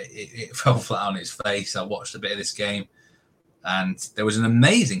it fell flat on its face. I watched a bit of this game, and there was an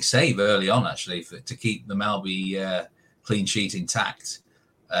amazing save early on, actually, to keep the Mjällby clean sheet intact.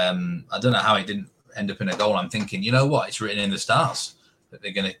 I don't know how it didn't end up in a goal. I'm thinking, you know what? It's written in the stars that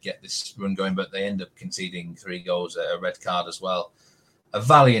they're going to get this run going, but they end up conceding 3 goals, a red card as well. A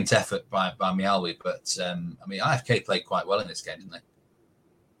valiant effort by Mjällby, but I mean, IFK played quite well in this game, didn't they?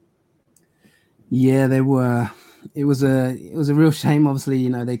 Yeah, they were. It was a real shame. Obviously, you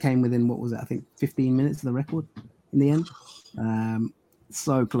know, they came within, what was it? I think 15 minutes of the record in the end.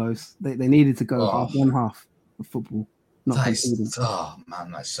 So close. They needed to go one half of football, not conceding. Oh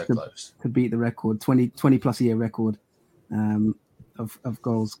man, that's so close to beat the record, 20 plus year record of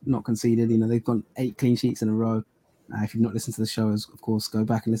goals not conceded. You know, they've gone 8 clean sheets in a row. If you've not listened to the show, of course, go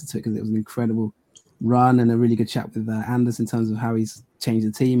back and listen to it, because it was an incredible run and a really good chat with Anders in terms of how he's changed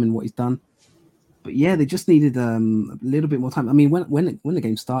the team and what he's done. But yeah, they just needed a little bit more time. I mean, when the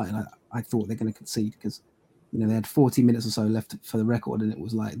game started, I thought they're going to concede, because, you know, they had 40 minutes or so left for the record, and it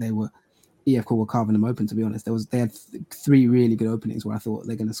was like EFK were carving them open, to be honest. They had 3 really good openings where I thought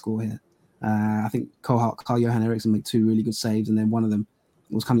they're going to score here. I think Carl-Johan Eriksson made 2 really good saves, and then one of them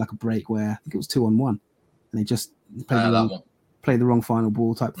was kind of like a break where I think it was 2-on-1, and they just played the wrong final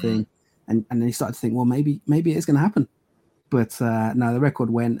ball type thing, and then he started to think, well, maybe it's going to happen. But no, the record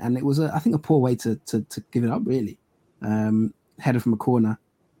went, and it was I think a poor way to give it up, really. Header from a corner,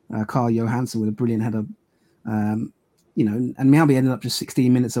 Carl Johansson with a brilliant header. You know, and Mjällby ended up just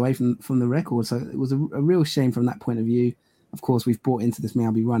 16 minutes away from the record, so it was a real shame from that point of view. Of course, we've bought into this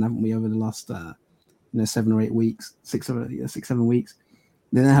Mjällby run, haven't we, over the last 7 or 8 weeks, 6-7 weeks.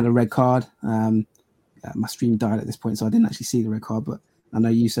 Then they had a red card. My stream died at this point, so I didn't actually see the red card, but I know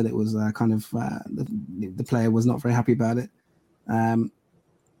you said it was the player was not very happy about it.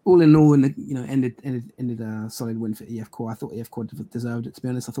 All in all, ended a solid win for EFK. I thought EFK deserved it, to be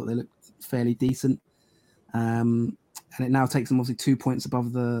honest. I thought they looked fairly decent. And it now takes them obviously 2 points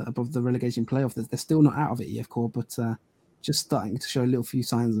above the relegation playoff. They're still not out of it, EFK, but just starting to show a little few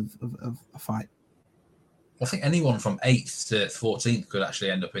signs of a fight. I think anyone from 8th to 14th could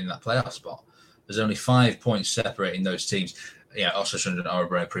actually end up in that playoff spot. There's only 5 points separating those teams. Yeah, Ostersund and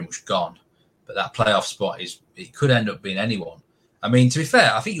Örebro are pretty much gone, but that playoff spot it could end up being anyone. I mean, to be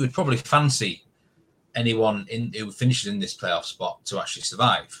fair, I think you would probably fancy anyone who finishes in this playoff spot to actually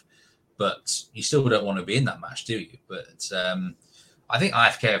survive, but you still don't want to be in that match, do you? But I think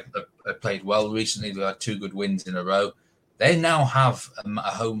IFK have played well recently. They've had 2 good wins in a row. They now have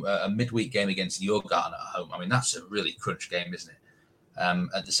a midweek game against Djurgården at home. I mean, that's a really crunch game, isn't it?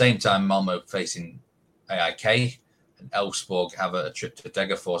 At the same time, Malmö facing AIK, and Elfsborg have a trip to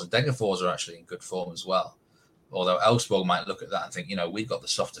Degerfors. And Degerfors are actually in good form as well. Although Elfsborg might look at that and think, you know, we've got the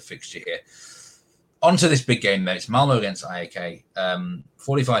softer fixture here. On to this big game, mates. Malmö against AIK.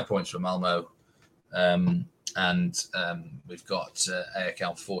 45 points for Malmö. And we've got AIK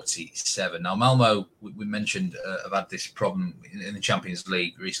on 47. Now, Malmö, we mentioned, have had this problem in the Champions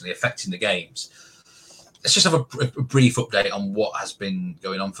League recently affecting the games. Let's just have a brief update on what has been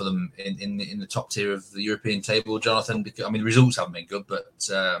going on for them in the top tier of the European table, Jonathan. Because, I mean, the results haven't been good, but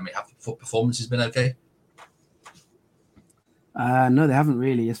have performances been okay? No, they haven't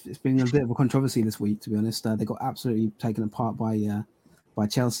really. It's been a bit of a controversy this week, to be honest. They got absolutely taken apart by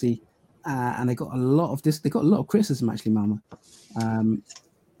Chelsea, and they got a lot of criticism, actually, Malmö.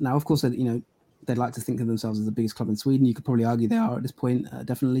 Now, of course, they'd like to think of themselves as the biggest club in Sweden. You could probably argue they are at this point,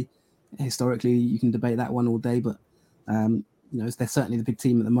 definitely. Historically, you can debate that one all day, but they're certainly the big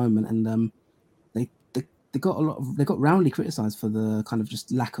team at the moment, and they got roundly criticised for the kind of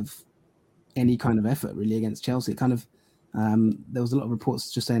just lack of any kind of effort really against Chelsea. It kind of there was a lot of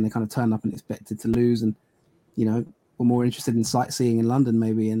reports just saying they kind of turned up and expected to lose, and were more interested in sightseeing in London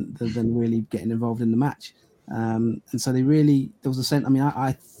maybe than really getting involved in the match. And so there was a sense. I mean,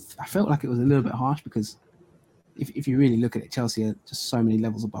 I felt like it was a little bit harsh, because if you really look at it, Chelsea are just so many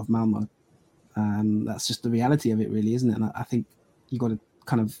levels above Malmö. That's just the reality of it, really, isn't it? And I think you got to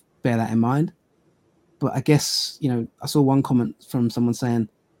kind of bear that in mind. But I guess, I saw one comment from someone saying,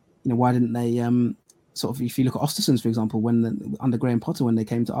 why didn't they sort of, if you look at Östersund, for example, under Graham Potter, when they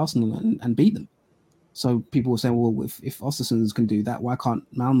came to Arsenal and beat them. So people were saying, well, if Östersund can do that, why can't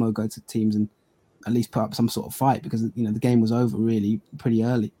Malmö go to teams and at least put up some sort of fight? Because, the game was over really pretty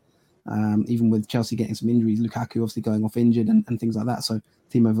early. Even with Chelsea getting some injuries, Lukaku obviously going off injured and things like that. So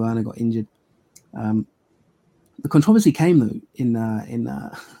Timo Werner got injured. The controversy came though in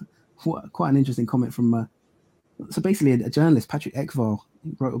quite an interesting comment from so basically a journalist, Patrick Ekval,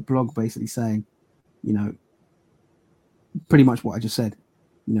 wrote a blog basically saying, pretty much what I just said,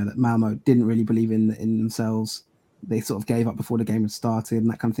 that Malmö didn't really believe in themselves. They sort of gave up before the game had started and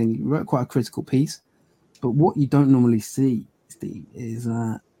that kind of thing. He wrote quite a critical piece. But what you don't normally see, Steve, is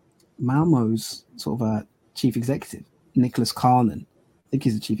Malmö's sort of chief executive Nicholas Carnan, I think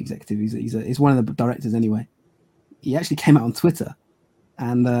he's the chief executive. He's one of the directors anyway. He actually came out on Twitter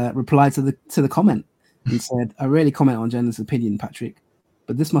and replied to the comment and said, "I rarely comment on journalists' opinion, Patrick,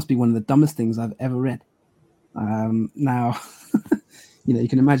 but this must be one of the dumbest things I've ever read." Now, you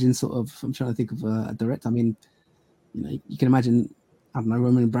can imagine sort of. I'm trying to think of a director. I mean, you can imagine, I don't know,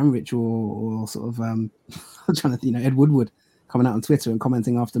 Roman Abramovich or sort of. I'm trying to think, Ed Woodward coming out on Twitter and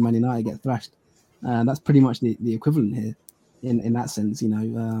commenting after Man United get thrashed. That's pretty much the equivalent here, in that sense.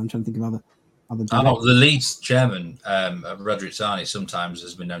 I'm trying to think of other. The Leeds chairman, Roderick Sarni, sometimes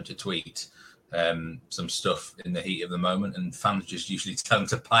has been known to tweet some stuff in the heat of the moment, and fans just usually tell him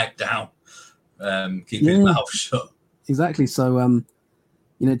to pipe down, keep his mouth shut. Exactly. So,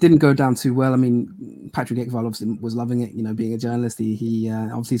 it didn't go down too well. I mean, Patrick Ekval obviously was loving it. Being a journalist, he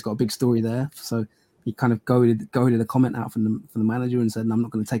obviously he's got a big story there. So he kind of goaded a comment out from the manager and said, "No, I'm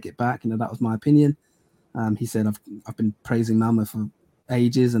not going to take it back. That was my opinion." He said, "I've been praising Malmo for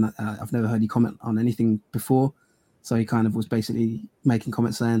ages, and I've never heard you comment on anything before." So he kind of was basically making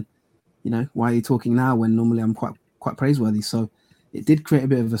comments saying, "Why are you talking now when normally I'm quite praiseworthy?" So it did create a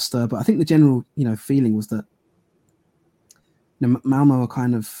bit of a stir. But I think the general feeling was that Malmo are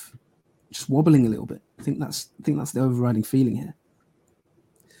kind of just wobbling a little bit. I think that's the overriding feeling here.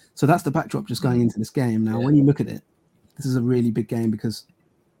 So that's the backdrop just going into this game. Now, when you look at it, this is a really big game because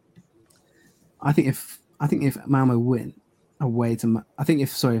I think if Malmo win away to,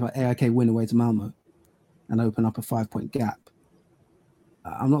 if AIK win away to Malmo and open up a 5-point gap,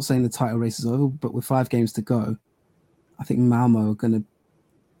 I'm not saying the title race is over, but with 5 games to go, I think Malmo are going to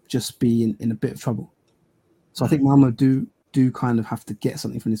just be in a bit of trouble. So I think Malmo do kind of have to get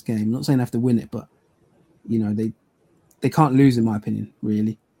something from this game. I'm not saying they have to win it, but they can't lose, in my opinion,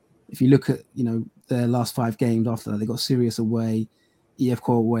 really. If you look at their last 5 games after that, they got Sirius away,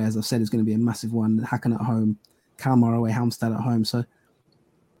 EFK away, as I've said, is going to be a massive one. Hacken at home, Kalmar away, Halmstad at home. So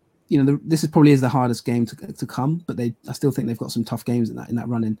this probably is the hardest game to come, but I still think they've got some tough games in that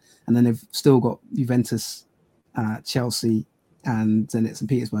run-in, and then they've still got Juventus, Chelsea, and Zenit St.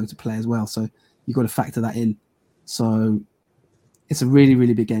 Petersburg to play as well. So you've got to factor that in. So it's a really,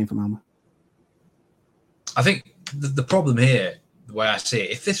 really big game for Malmo. I think the problem here, the way I see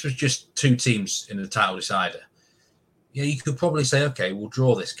it, if this was just 2 teams in the title decider, you could probably say, okay, we'll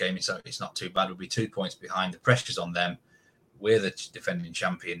draw this game. It's not too bad. We'll be 2 points behind. The pressure's on them. We're the defending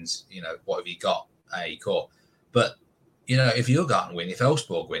champions. What have you got? AIK. But, if Djurgården win, if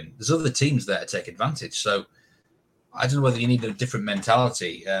Elfsborg win, there's other teams there to take advantage. So I don't know whether you need a different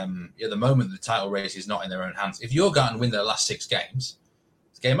mentality. At the moment, the title race is not in their own hands. If Djurgården win their last 6 games,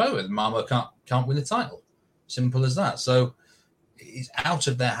 it's game over. Malmo can't win the title. Simple as that. So it's out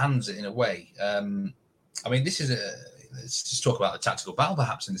of their hands in a way. Let's just talk about the tactical battle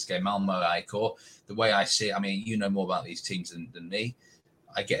perhaps in this game. Malmo, AIK. The way I see it, you know more about these teams than me.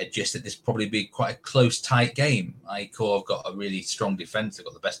 I get a gist that this probably be quite a close, tight game. AIK have got a really strong defence. They've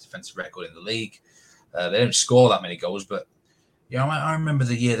got the best defensive record in the league. They don't score that many goals, but I remember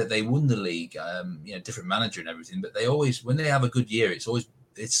the year that they won the league. Different manager and everything, but they always, when they have a good year,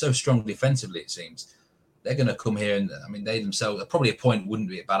 it's so strong defensively. It seems they're going to come here and they themselves, probably a point wouldn't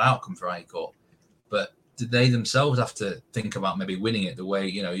be a bad outcome for AIK, but did they themselves have to think about maybe winning it the way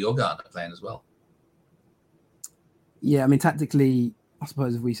Djurgården are playing as well? Yeah, tactically, I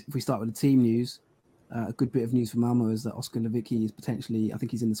suppose if we start with the team news, a good bit of news for Malmo is that Oskar Lewicki is potentially, I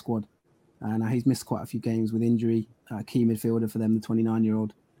think he's in the squad. Now he's missed quite a few games with injury. Key midfielder for them, the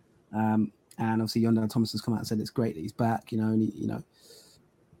 29-year-old, and obviously Jon Dahl Tomasson has come out and said it's great that he's back.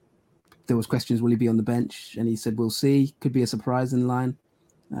 There was questions, will he be on the bench? And he said we'll see. Could be a surprise in the line.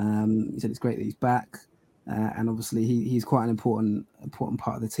 He said it's great that he's back, and obviously he's quite an important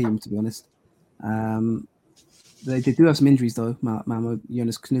part of the team, to be honest. They do have some injuries though. Malmo,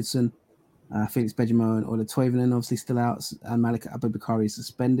 Jonas Knudsen, Felix Bejimo, and Ola Toivonen obviously still out, and Malik Abubakari is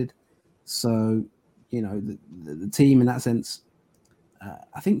suspended. So, the team in that sense,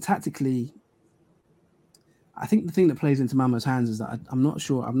 I think tactically, I think the thing that plays into Malmo's hands is that I'm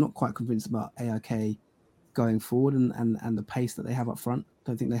not quite convinced about AIK going forward and the pace that they have up front. I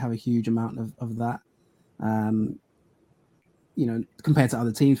don't think they have a huge amount of that. Compared to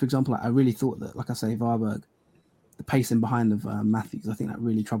other teams, for example, I really thought that, like I say, Varberg, the pacing behind of Matthews, I think that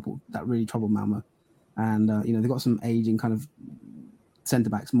really troubled Malmo. And, they've got some aging kind of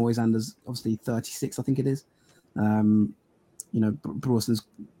centre-backs. Moisander's obviously 36, I think it is. Brorson's,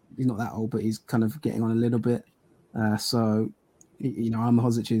 he's not that old, but he's kind of getting on a little bit. Arma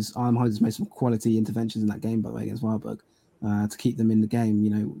Hodzic made some quality interventions in that game, by the way, against Varberg, to keep them in the game,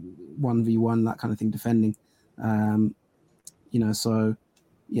 1v1, that kind of thing, defending. So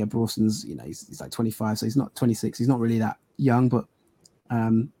yeah, Brawson's, he's like 25, so he's not 26. He's not really that young, but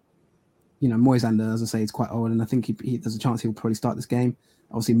Moisander, as I say, is quite old, and I think there's a chance he'll probably start this game.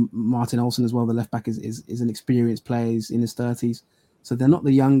 Obviously, Martin Olsen as well, the left back, is an experienced player. He's in his 30s, so they're not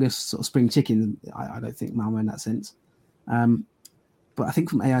the youngest sort of spring chickens. I don't think Malmo in that sense. But I think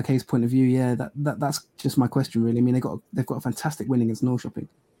from AIK's point of view, yeah, that's just my question really. I mean, they've got a fantastic win against Norrköping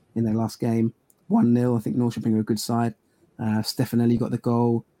in their last game, 1-0. I think Norrköping are a good side. Stefanelli got the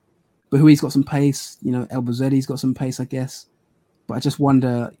goal. Bahui's got some pace. El Bouzedi's got some pace, I guess. But I just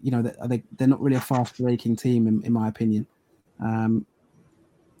wonder, they're not really a fast-breaking team, in my opinion.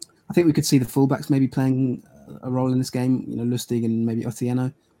 I think we could see the fullbacks maybe playing a role in this game. Lustig and maybe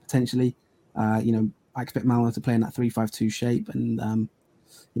Otieno potentially. I expect Malmo to play in that 3-5-2 shape, and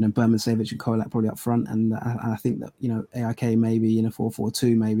Berman, Savic, and Kolak probably up front. And I think that AIK maybe in a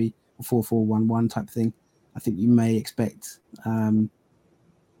 4-4-2, maybe a 4-4-1-1 type thing. I think you may expect the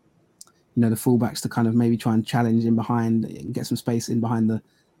fullbacks to kind of maybe try and challenge in behind and get some space in behind the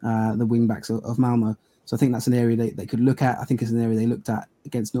wing backs of Malmo. So I think that's an area they could look at. I think it's an area they looked at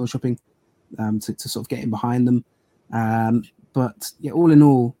against Norrköping to sort of get in behind them. But yeah, all in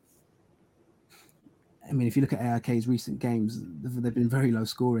all, I mean, if you look at AIK's recent games, they've been very low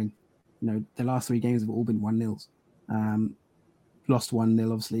scoring. The last 3 games have all been 1-0s. Lost 1-0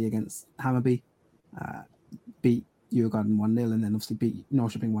 obviously against Hammarby, beat Djurgården 1-0, and then obviously beat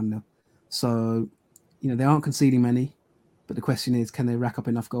Norrköping 1-0. So, they aren't conceding many, but the question is, can they rack up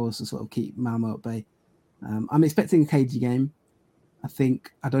enough goals to sort of keep Malmo at bay? I'm expecting a cagey game. I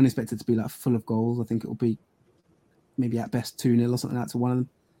don't expect it to be like full of goals. I think it will be maybe at best 2-0 or something like that to one of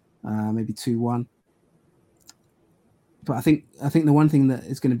them, maybe 2-1. But I think the one thing that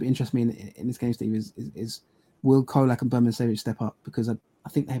is going to interest me in this game, Steve, is will Kolak and Berman Savic step up? Because I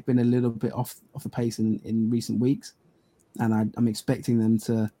think they have been a little bit off the pace in recent weeks, and I'm expecting them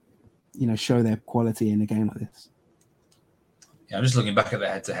to, show their quality in a game like this. Yeah, I'm just looking back at the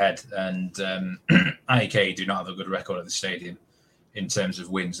head-to-head, and AIK do not have a good record at the stadium in terms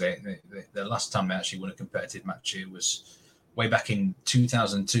of wins. The last time they actually won a competitive match here was way back in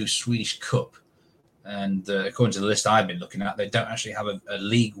 2002 Swedish Cup. And according to the list I've been looking at, they don't actually have a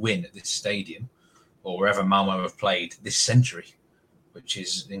league win at this stadium or wherever Malmo have played this century, which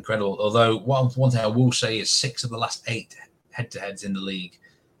is incredible. Although one thing I will say is 6 of the last 8 head-to-heads in the league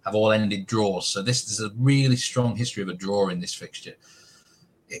have all ended draws. So this is a really strong history of a draw in this fixture.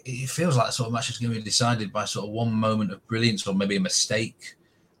 It feels like the sort of match is going to be decided by sort of one moment of brilliance or maybe a mistake.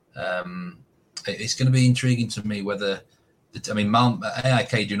 It's going to be intriguing to me whether...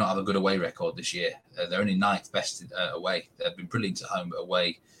 AIK do not have a good away record this year. They're only 9th best away. They've been brilliant at home, but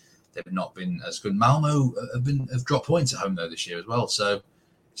away they've not been as good. Malmo have dropped points at home though this year as well. So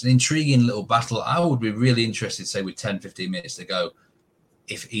it's an intriguing little battle. I would be really interested, say with 10, 15 minutes to go,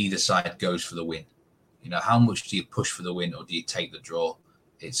 if either side goes for the win. How much do you push for the win or do you take the draw?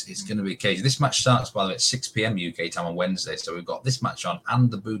 It's going to be a case. This match starts, by the way, at 6 p.m. UK time on Wednesday. So we've got this match on and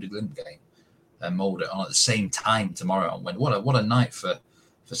the Bodø Glimt game. Molde on at the same time tomorrow. What a night for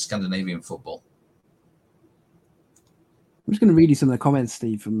Scandinavian football. I'm just going to read you some of the comments,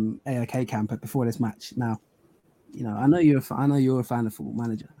 Steve, from AIK camp before this match. Now, I know you're a fan of Football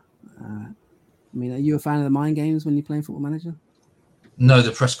Manager. Are you a fan of the mind games when you're playing Football Manager? No,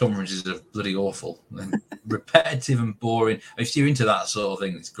 the press conferences are bloody awful, repetitive and boring. If you're into that sort of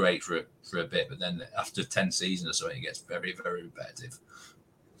thing, it's great for a bit, but then after 10 seasons or something, it gets very, very repetitive.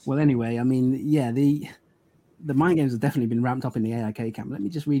 Well, anyway, the mind games have definitely been ramped up in the AIK camp. Let me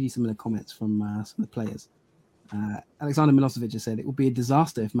just read you some of the comments from some of the players. Alexander Milosevic has said, it will be a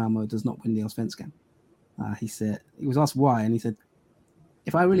disaster if Malmo does not win the Allsvenskan. He was asked why, and he said,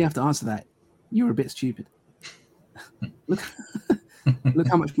 if I really have to answer that, you're a bit stupid. Look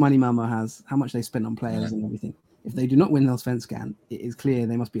how much money Malmo has, how much they spent on players and everything. If they do not win the Allsvenskan, it is clear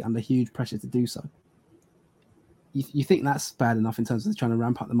they must be under huge pressure to do so. You think that's bad enough in terms of trying to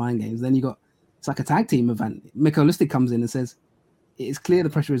ramp up the mind games. Then it's like a tag team event. Mikko Lustig comes in and says, it is clear the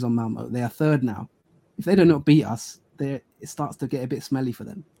pressure is on Malmo. They are 3rd now. If they do not beat us, it starts to get a bit smelly for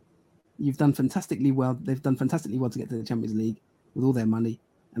them. You've done fantastically well. They've done fantastically well to get to the Champions League with all their money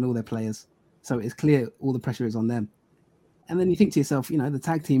and all their players. So it's clear all the pressure is on them. And then you think to yourself, the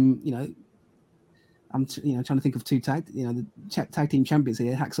tag team, I'm trying to think of 2 tag team champions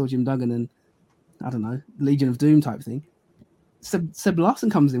here, Hacksaw Jim Duggan and I don't know, Legion of Doom type thing. Seb Larsson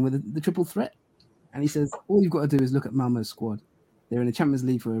comes in with the triple threat, and he says, all you've got to do is look at Malmo's squad. They're in the Champions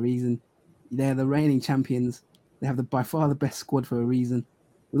League for a reason. They're the reigning champions. They have by far the best squad for a reason.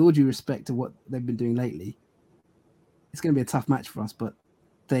 With all due respect to what they've been doing lately, it's going to be a tough match for us, but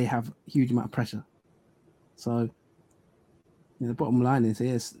they have a huge amount of pressure. So, The bottom line is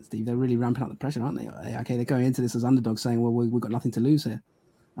here, Steve, they're really ramping up the pressure, aren't they? Okay, they're going into this as underdogs saying, well, we've got nothing to lose here.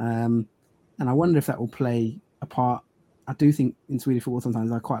 And I wonder if that will play a part. I do think in Swedish football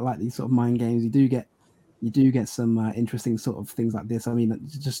sometimes I quite like these sort of mind games. You do get some interesting sort of things like this. I mean,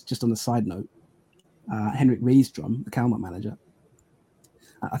 just on a side note, Henrik Rydström, the Kalmar manager,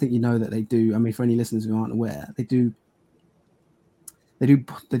 I think you know that they do. I mean, for any listeners who aren't aware, they do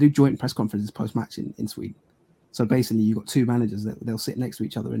joint press conferences post-match in Sweden. So basically, you've got two managers that they'll sit next to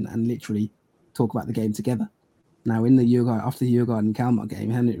each other and literally talk about the game together. Now, in the after the Djurgården Kalmar game,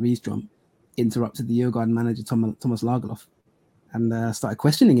 Henrik Rydström interrupted the Djurgården manager Thomas Lagerlöf and started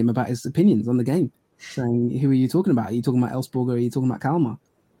questioning him about his opinions on the game, saying, "Who are you talking about? Are you talking about Elfsborg or are you talking about Kalmar?"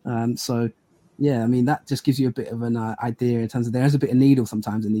 So, yeah, I mean that just gives you a bit of an idea in terms of there is a bit of needle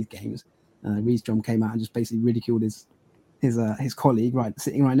sometimes in these games. Rydström came out and just basically ridiculed his colleague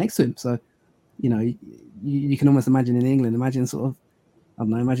sitting right next to him. So, you can almost imagine in England, imagine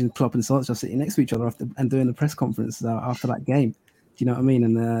Klopp and Solskjaer sitting next to each other and doing the press conference after that game. Do you know what I mean?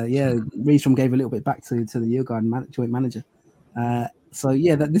 And Rydström gave a little bit back to the Djurgården joint manager.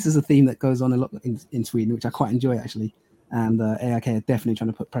 This is a theme that goes on a lot in Sweden, which I quite enjoy actually. And AIK are definitely trying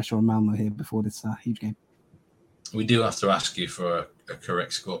to put pressure on Malmo here before this huge game. We do have to ask you for a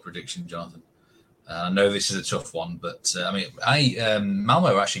correct score prediction, Jonathan. I know this is a tough one, but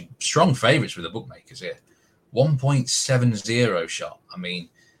Malmo are actually strong favourites with the bookmakers here. 1.70 shot. I mean,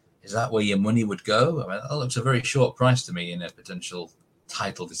 is that where your money would go? I mean, that looks a very short price to me in a potential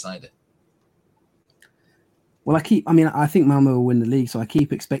title decider. Well, I think Malmo will win the league, so I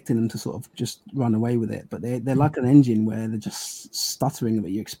keep expecting them to sort of just run away with it. But they're like an engine where they're just stuttering,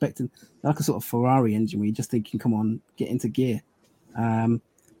 but you're expecting like a sort of Ferrari engine where you're just thinking, come on, get into gear.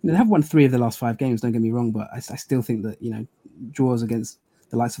 They have won 3 of the last 5 games, don't get me wrong, but I still think that, draws against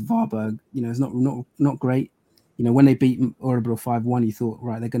the likes of Varberg, is not great. When they beat Örebro 5-1, you thought,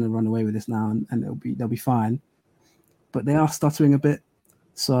 right, they're going to run away with this now and they'll be fine. But they are stuttering a bit.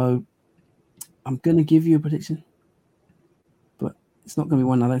 So I'm going to give you a prediction, but it's not going to be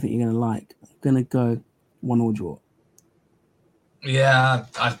one I don't think you're going to like. I'm going to go 1-1 draw. Yeah,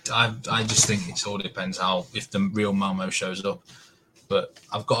 I just think it all depends if the real Malmo shows up. But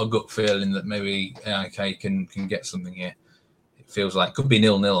I've got a gut feeling that maybe AIK can get something here. It feels like it could be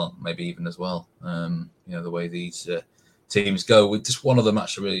 0-0, maybe even as well. The way these teams go. With just one other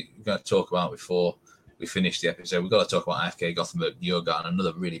match I really going to talk about before we finish the episode. We've got to talk about AFK Gothenburg, Djurgården,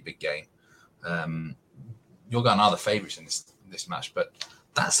 another really big game. Djurgården are the favourites in this match, but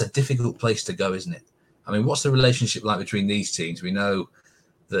that's a difficult place to go, isn't it? I mean, what's the relationship like between these teams? We know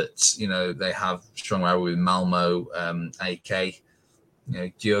that they have strong rivalry with Malmo, AK.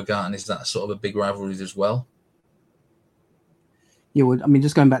 Djurgården, is that sort of a big rivalry as well? Yeah, well, I mean,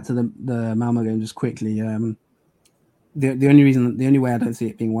 just going back to the Malmo game just quickly. The only way I don't see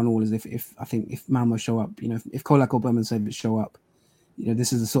it being 1-1 is if Malmo show up. If Kolak or Berman show up,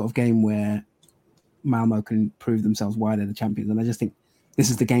 this is the sort of game where Malmo can prove themselves why they're the champions. And I just think this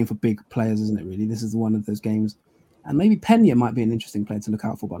is the game for big players, isn't it? Really, this is one of those games. And maybe Pena might be an interesting player to look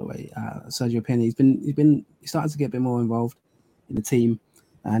out for. By the way, Sergio Pena, he started to get a bit more involved in the team,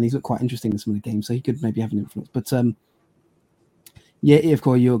 and he's looked quite interesting in some of the games, so he could maybe have an influence. But IFK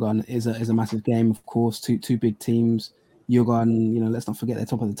Djurgården is a massive game, of course. Two big teams. Djurgården, let's not forget they're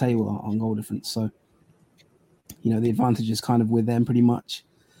top of the table on goal difference, so the advantage is kind of with them pretty much.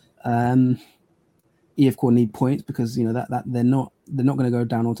 IFK need points because that they're not going to go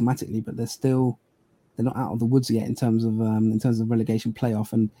down automatically, but they're not out of the woods yet in terms of relegation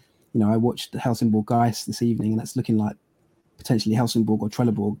playoff. And I watched Helsingborg Gais this evening, and that's looking like potentially Helsingborg or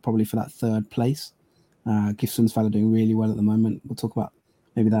Trelleborg probably for that third place. GIF Sundsvall are doing really well at the moment. We'll talk about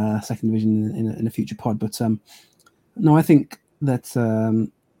maybe the second division in a future pod. But no, I think that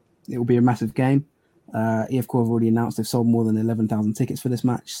it will be a massive game. IFK have already announced they've sold more than 11,000 tickets for this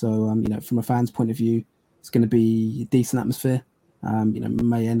match. So, from a fan's point of view, it's going to be a decent atmosphere.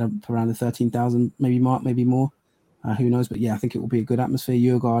 May end up around the 13,000 maybe mark, maybe more. Who knows? But yeah, I think it will be a good atmosphere.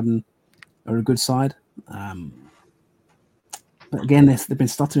 Djurgården are a good side. But again, they've been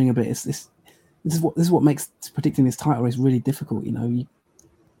stuttering a bit. This is what makes predicting this title race really difficult. They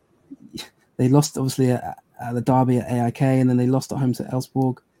lost obviously at the derby at AIK, and then they lost at home to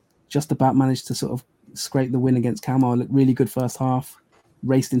Elfsborg. Just about managed to sort of scrape the win against Kalmar. Looked really good first half,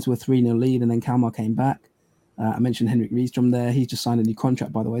 raced into a 3-0 lead, and then Kalmar came back. I mentioned Henrik Rydström there. He's just signed a new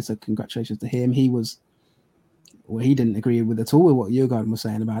contract, by the way, so congratulations to him. He didn't agree with at all with what Djurgården was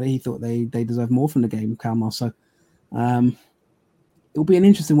saying about it. He thought they deserved more from the game, Kalmar. So it'll be an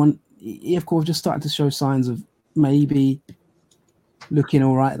interesting one. IFK have just started to show signs of maybe looking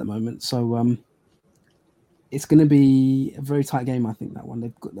all right at the moment. So it's going to be a very tight game. I think that one.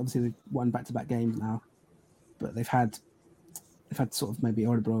 They've won back-to-back games now, but they've had sort of maybe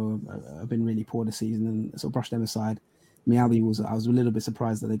Örebro have been really poor this season and sort of brushed them aside. Mjällby I was a little bit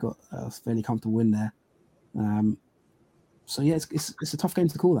surprised that they got a fairly comfortable win there. So yeah, it's a tough game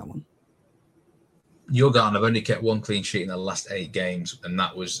to call, that one. Djurgården have only kept one clean sheet in the last 8 games, and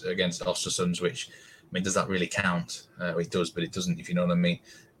that was against Östersund, which, I mean, does that really count? It does, but it doesn't, if you know what I mean.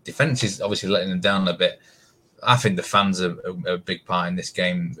 Defence is obviously letting them down a bit. I think the fans are a big part in this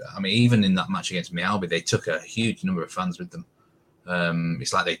game. I mean, even in that match against Mjällby, they took a huge number of fans with them.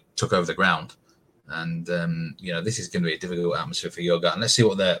 It's like they took over the ground. And, this is going to be a difficult atmosphere for Djurgården. Let's see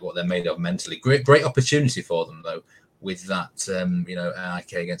what they're made of mentally. Great opportunity for them, though, with that,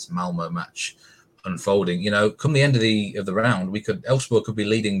 AIK against Malmö match unfolding. Come the end of the round, Elfsborg could be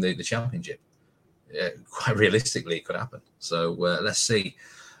leading the championship. Quite realistically, it could happen. So let's see.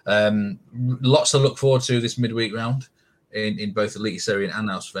 Lots to look forward to this midweek round in both Eliteserien and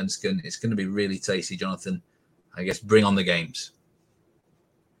Allsvenskan. It's going to be really tasty, Jonathan. I guess bring on the games.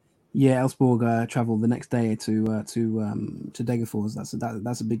 Yeah, Elfsborg travel the next day to Degerfors.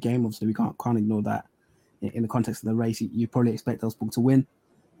 That's a big game. Obviously, we can't ignore that. In the context of the race, you probably expect Elfsborg to win,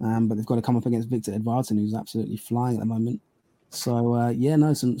 but they've got to come up against Victor Edvardsen, who's absolutely flying at the moment. So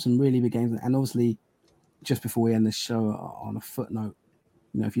some really big games. And obviously, just before we end the show, on a footnote,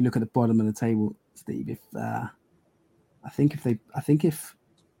 if you look at the bottom of the table, Steve, I think I'm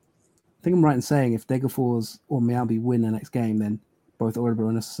right in saying if Degerfors or Mjällby win the next game, then both Örebro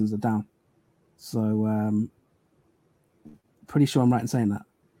and Östersund are down. So pretty sure I'm right in saying that.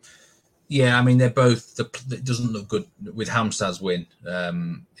 Yeah, I mean, they're both. It doesn't look good with Halmstad's win.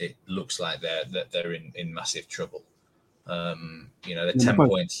 It looks like they're in massive trouble. They're 10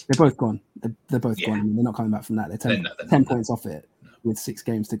 points. They're both gone. They're both gone. I mean, they're not coming back from that. They're 10 points off it with 6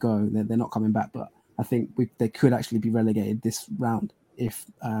 games to go. They're not coming back. But I think they could actually be relegated this round if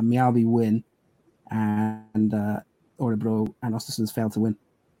Mjällby win and Örebro and Östersund fail to win.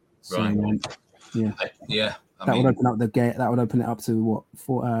 So, right. Yeah. That would open up the gate. That would open it up to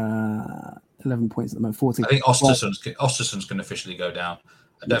 11 points at the moment. 14. I think Östersund can officially go down.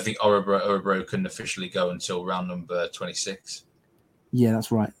 I don't think Örebro can officially go until round number 26. Yeah,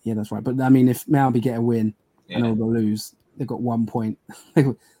 that's right. But I mean, if Mjällby get a win and Örebro lose, they've got 1 point.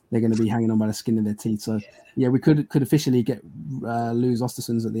 They're going to be hanging on by the skin of their teeth. So we could officially lose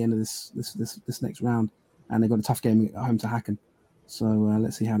Östersund at the end of this next round, and they've got a tough game at home to Häcken. So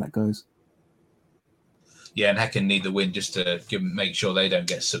let's see how that goes. Yeah, and Häcken need the win just to make sure they don't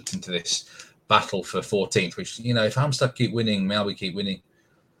get sucked into this battle for 14th. Which, if Halmstad keep winning, Mjällby keep winning,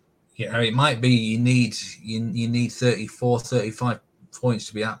 it might be you need 34, 35 points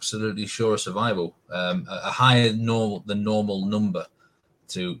to be absolutely sure of survival. A higher than normal number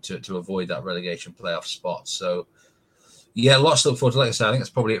to avoid that relegation playoff spot. So, lots to look forward to. Like I said, I think that's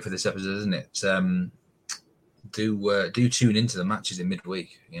probably it for this episode, isn't it? Do tune into the matches in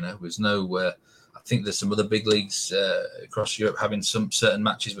midweek. There's no. I think there's some other big leagues across Europe having some certain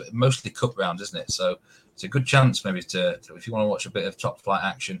matches, but mostly cup rounds, isn't it? So it's a good chance maybe to if you want to watch a bit of top flight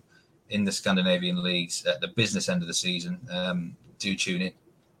action in the Scandinavian leagues at the business end of the season, do tune in.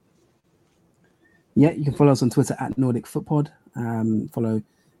 Yeah, you can follow us on Twitter at Nordic Footpod. Follow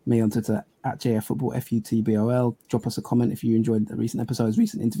me on Twitter at JFFootball, FUTBOL. Drop us a comment if you enjoyed the recent episodes,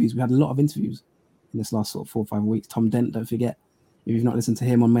 recent interviews. We had a lot of interviews in this last sort of 4 or 5 weeks. Tom Dent, don't forget. If you've not listened to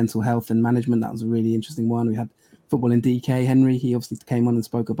him on mental health and management, that was a really interesting one. We had Football in DK, Henry. He obviously came on and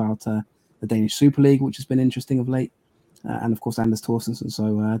spoke about the Danish Super League, which has been interesting of late. And, of course, Anders Torstensson.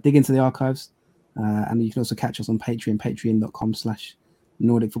 So dig into the archives. And you can also catch us on Patreon,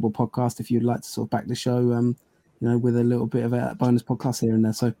 patreon.com/Nordic Football Podcast if you'd like to sort of back the show, with a little bit of a bonus podcast here and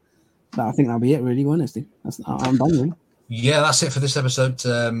there. So I think that'll be it, really, honestly. I'm done, really. Yeah, that's it for this episode.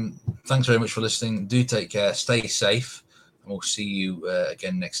 Thanks very much for listening. Do take care. Stay safe. And we'll see you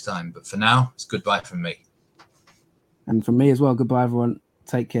again next time. But for now, it's goodbye from me. And from me as well, goodbye, everyone.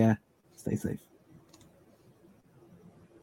 Take care. Stay safe.